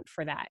account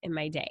for that in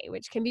my day,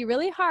 which can be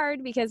really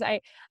hard, because I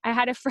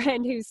had a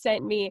friend who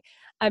sent me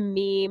a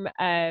meme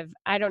of,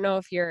 I don't know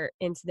if you're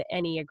into the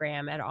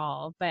Enneagram at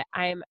all, but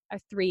I'm a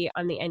 3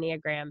 on the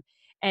Enneagram.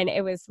 And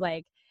it was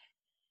like,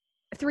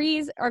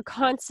 threes are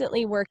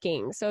constantly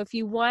working. So if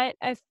you want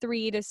a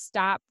 3 to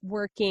stop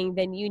working,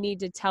 then you need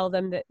to tell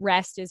them that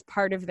rest is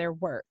part of their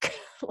work.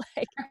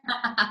 Like,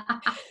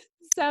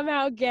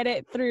 somehow get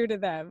it through to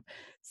them.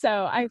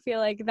 So I feel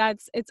like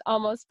it's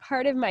almost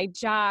part of my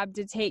job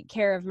to take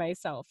care of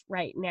myself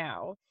right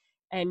now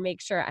and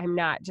make sure I'm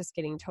not just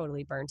getting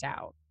totally burnt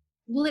out.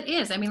 Well, it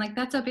is. I mean, like,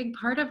 that's a big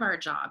part of our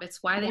job.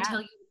 It's why they Yeah.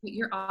 tell you to put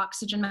your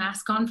oxygen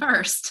mask on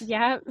first.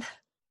 Yeah.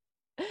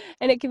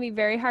 And it can be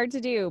very hard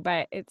to do,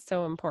 but it's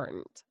so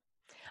important.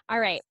 All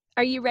right.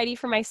 Are you ready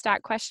for my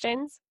stock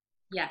questions?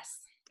 Yes.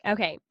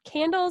 Okay.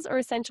 Candles or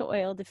essential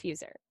oil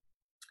diffuser?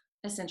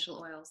 Essential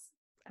oils.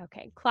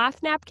 Okay.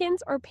 Cloth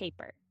napkins or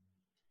paper?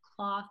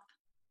 Cloth.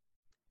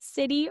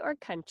 City or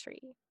country?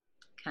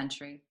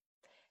 Country.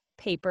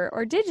 Paper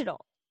or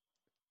digital?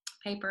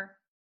 Paper.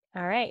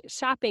 All right.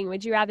 Shopping,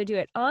 would you rather do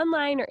it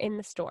online or in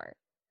the store?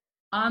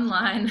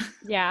 Online.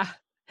 Yeah.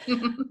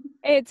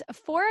 It's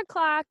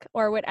 4:00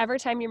 or whatever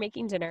time you're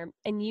making dinner,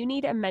 and you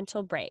need a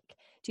mental break.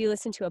 Do you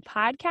listen to a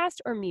podcast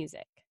or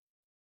music?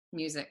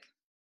 Music.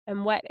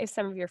 And what is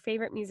some of your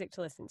favorite music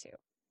to listen to?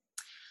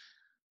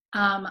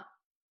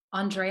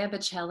 Andrea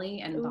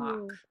Bocelli and Bach.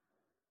 Ooh,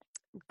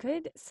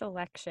 good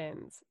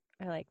selections.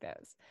 I like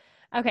those.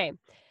 Okay.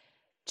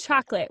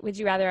 Chocolate, would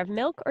you rather have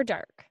milk or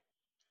dark?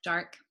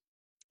 Dark.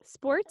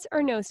 Sports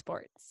or no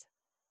sports?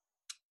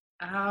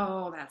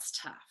 Oh, that's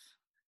tough.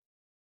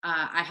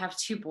 I have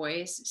 2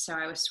 boys, so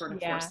I was sort of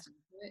Yeah. forced into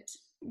it.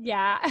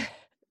 Yeah.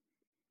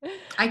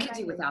 I could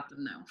do without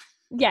them, though.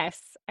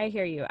 Yes, I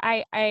hear you.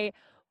 I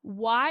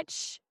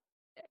watch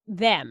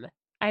them.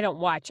 I don't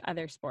watch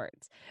other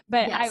sports,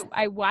 but Yes.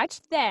 I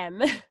watch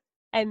them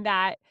and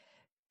that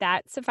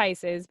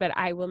suffices, but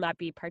I will not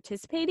be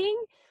participating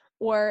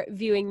or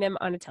viewing them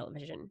on a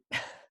television.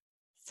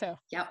 So,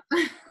 Yep.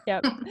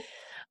 yep.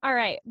 All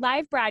right.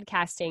 Live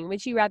broadcasting.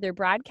 Would you rather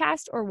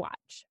broadcast or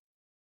watch?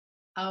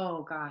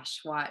 Oh,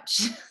 gosh,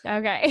 watch.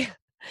 Okay.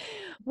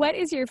 What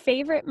is your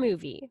favorite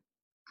movie?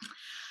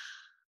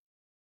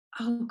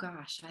 Oh,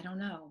 gosh, I don't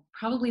know.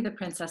 Probably The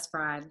Princess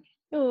Bride.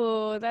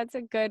 Oh, that's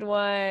a good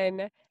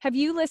one. Have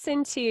you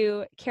listened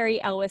to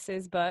Carrie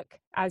Elwes's book,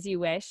 As You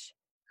Wish?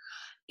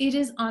 It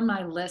is on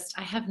my list.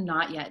 I have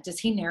not yet. Does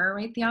he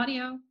narrate the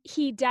audio?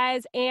 He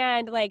does,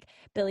 and like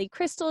Billy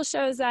Crystal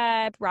shows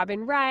up,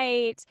 Robin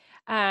Wright,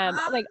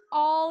 like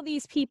all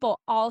these people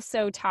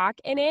also talk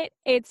in it.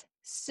 It's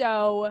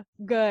so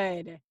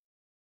good.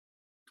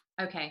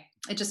 Okay,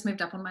 it just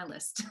moved up on my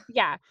list.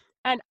 Yeah.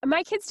 And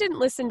my kids didn't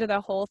listen to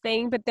the whole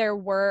thing, but there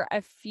were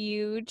a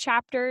few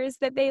chapters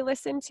that they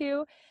listened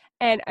to.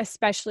 And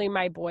especially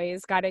my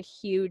boys got a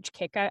huge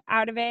kick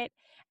out of it.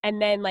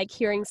 And then like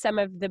hearing some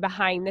of the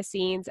behind the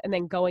scenes and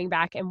then going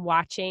back and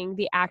watching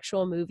the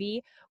actual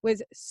movie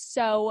was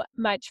so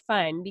much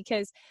fun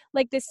because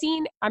like the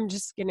scene, I'm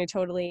just going to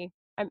totally,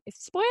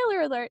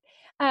 spoiler alert.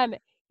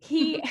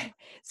 He,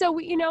 so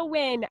you know,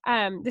 when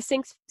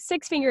the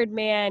six-fingered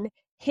man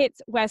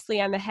hits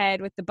Wesley on the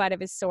head with the butt of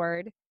his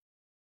sword,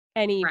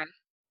 and he Right.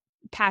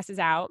 passes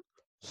out,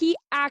 he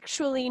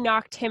actually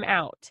knocked him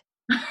out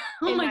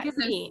Oh in my that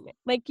goodness. scene.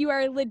 Like you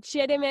are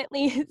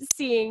legitimately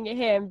seeing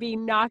him be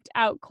knocked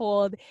out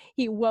cold.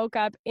 He woke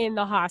up in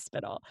the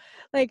hospital.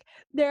 Like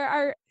there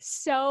are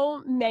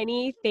so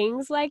many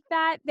things like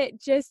that that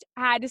just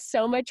add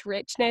so much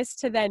richness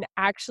to then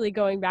actually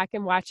going back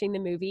and watching the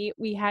movie.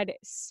 We had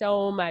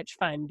so much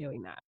fun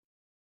doing that.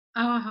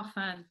 Oh, how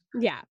fun.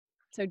 Yeah.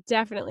 So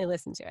definitely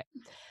listen to it.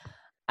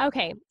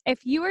 Okay,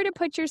 if you were to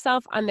put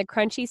yourself on the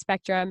crunchy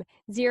spectrum,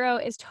 0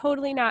 is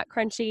totally not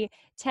crunchy,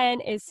 10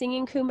 is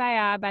singing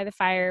Kumbaya by the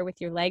fire with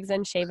your legs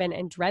unshaven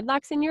and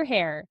dreadlocks in your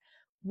hair,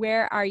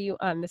 where are you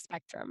on the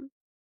spectrum?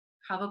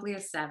 Probably a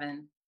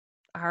 7.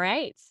 All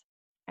right,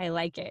 I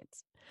like it.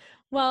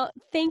 Well,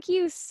 thank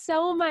you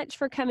so much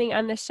for coming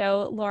on the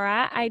show,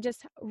 Laura. I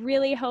just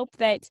really hope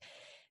that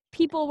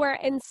people were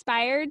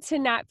inspired to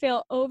not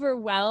feel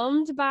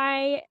overwhelmed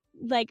by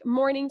like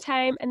morning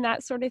time and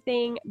that sort of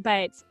thing,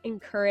 but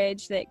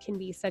encouraged that it can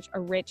be such a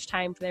rich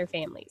time for their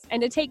families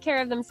and to take care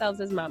of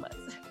themselves as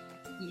mamas.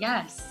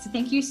 Yes.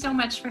 Thank you so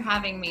much for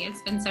having me.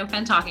 It's been so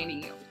fun talking to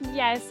you.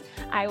 Yes,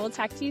 I will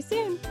talk to you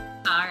soon.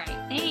 All right.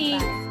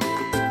 Thanks. Bye.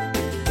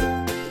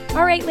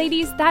 All right,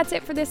 ladies, that's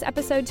it for this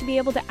episode. To be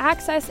able to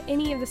access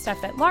any of the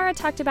stuff that Lara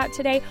talked about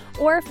today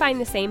or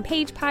find the Same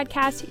Page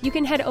podcast, you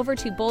can head over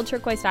to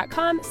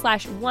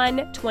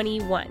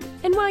boldturquoise.com/121.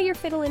 And while you're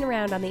fiddling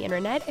around on the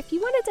internet, if you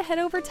wanted to head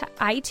over to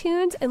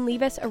iTunes and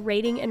leave us a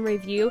rating and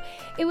review,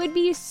 it would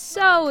be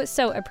so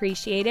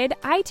appreciated.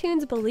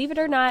 iTunes, believe it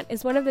or not,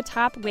 is one of the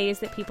top ways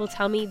that people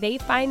tell me they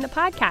find the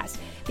podcast.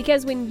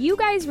 Because when you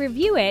guys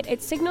review it, it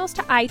signals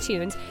to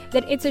iTunes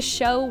that it's a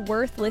show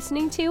worth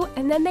listening to,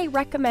 and then they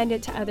recommend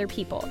it to other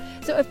people.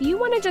 So if you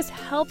want to just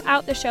help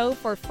out the show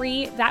for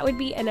free, that would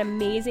be an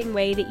amazing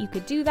way that you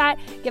could do that.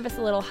 Give us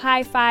a little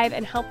high five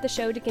and help the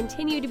show to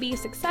continue to be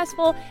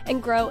successful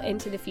and grow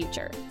into the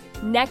future.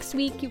 Next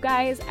week, you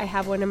guys, I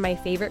have one of my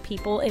favorite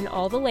people in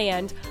all the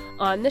land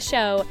on the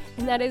show,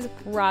 and that is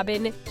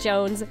Robin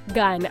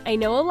Jones-Gunn. I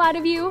know a lot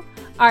of you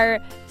are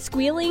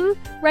squealing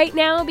right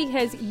now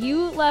because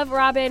you love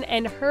Robin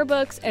and her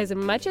books as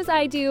much as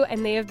I do,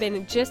 and they have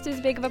been just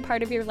as big of a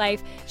part of your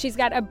life. She's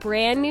got a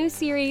brand new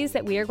series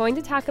that we are going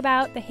to talk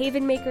about, the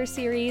Haven Maker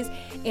series,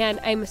 and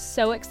I'm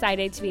so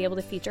excited to be able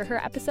to feature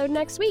her episode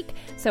next week.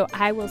 So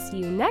I will see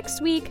you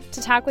next week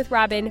to talk with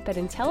Robin, but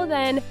until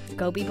then,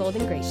 go be bold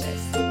and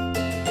gracious.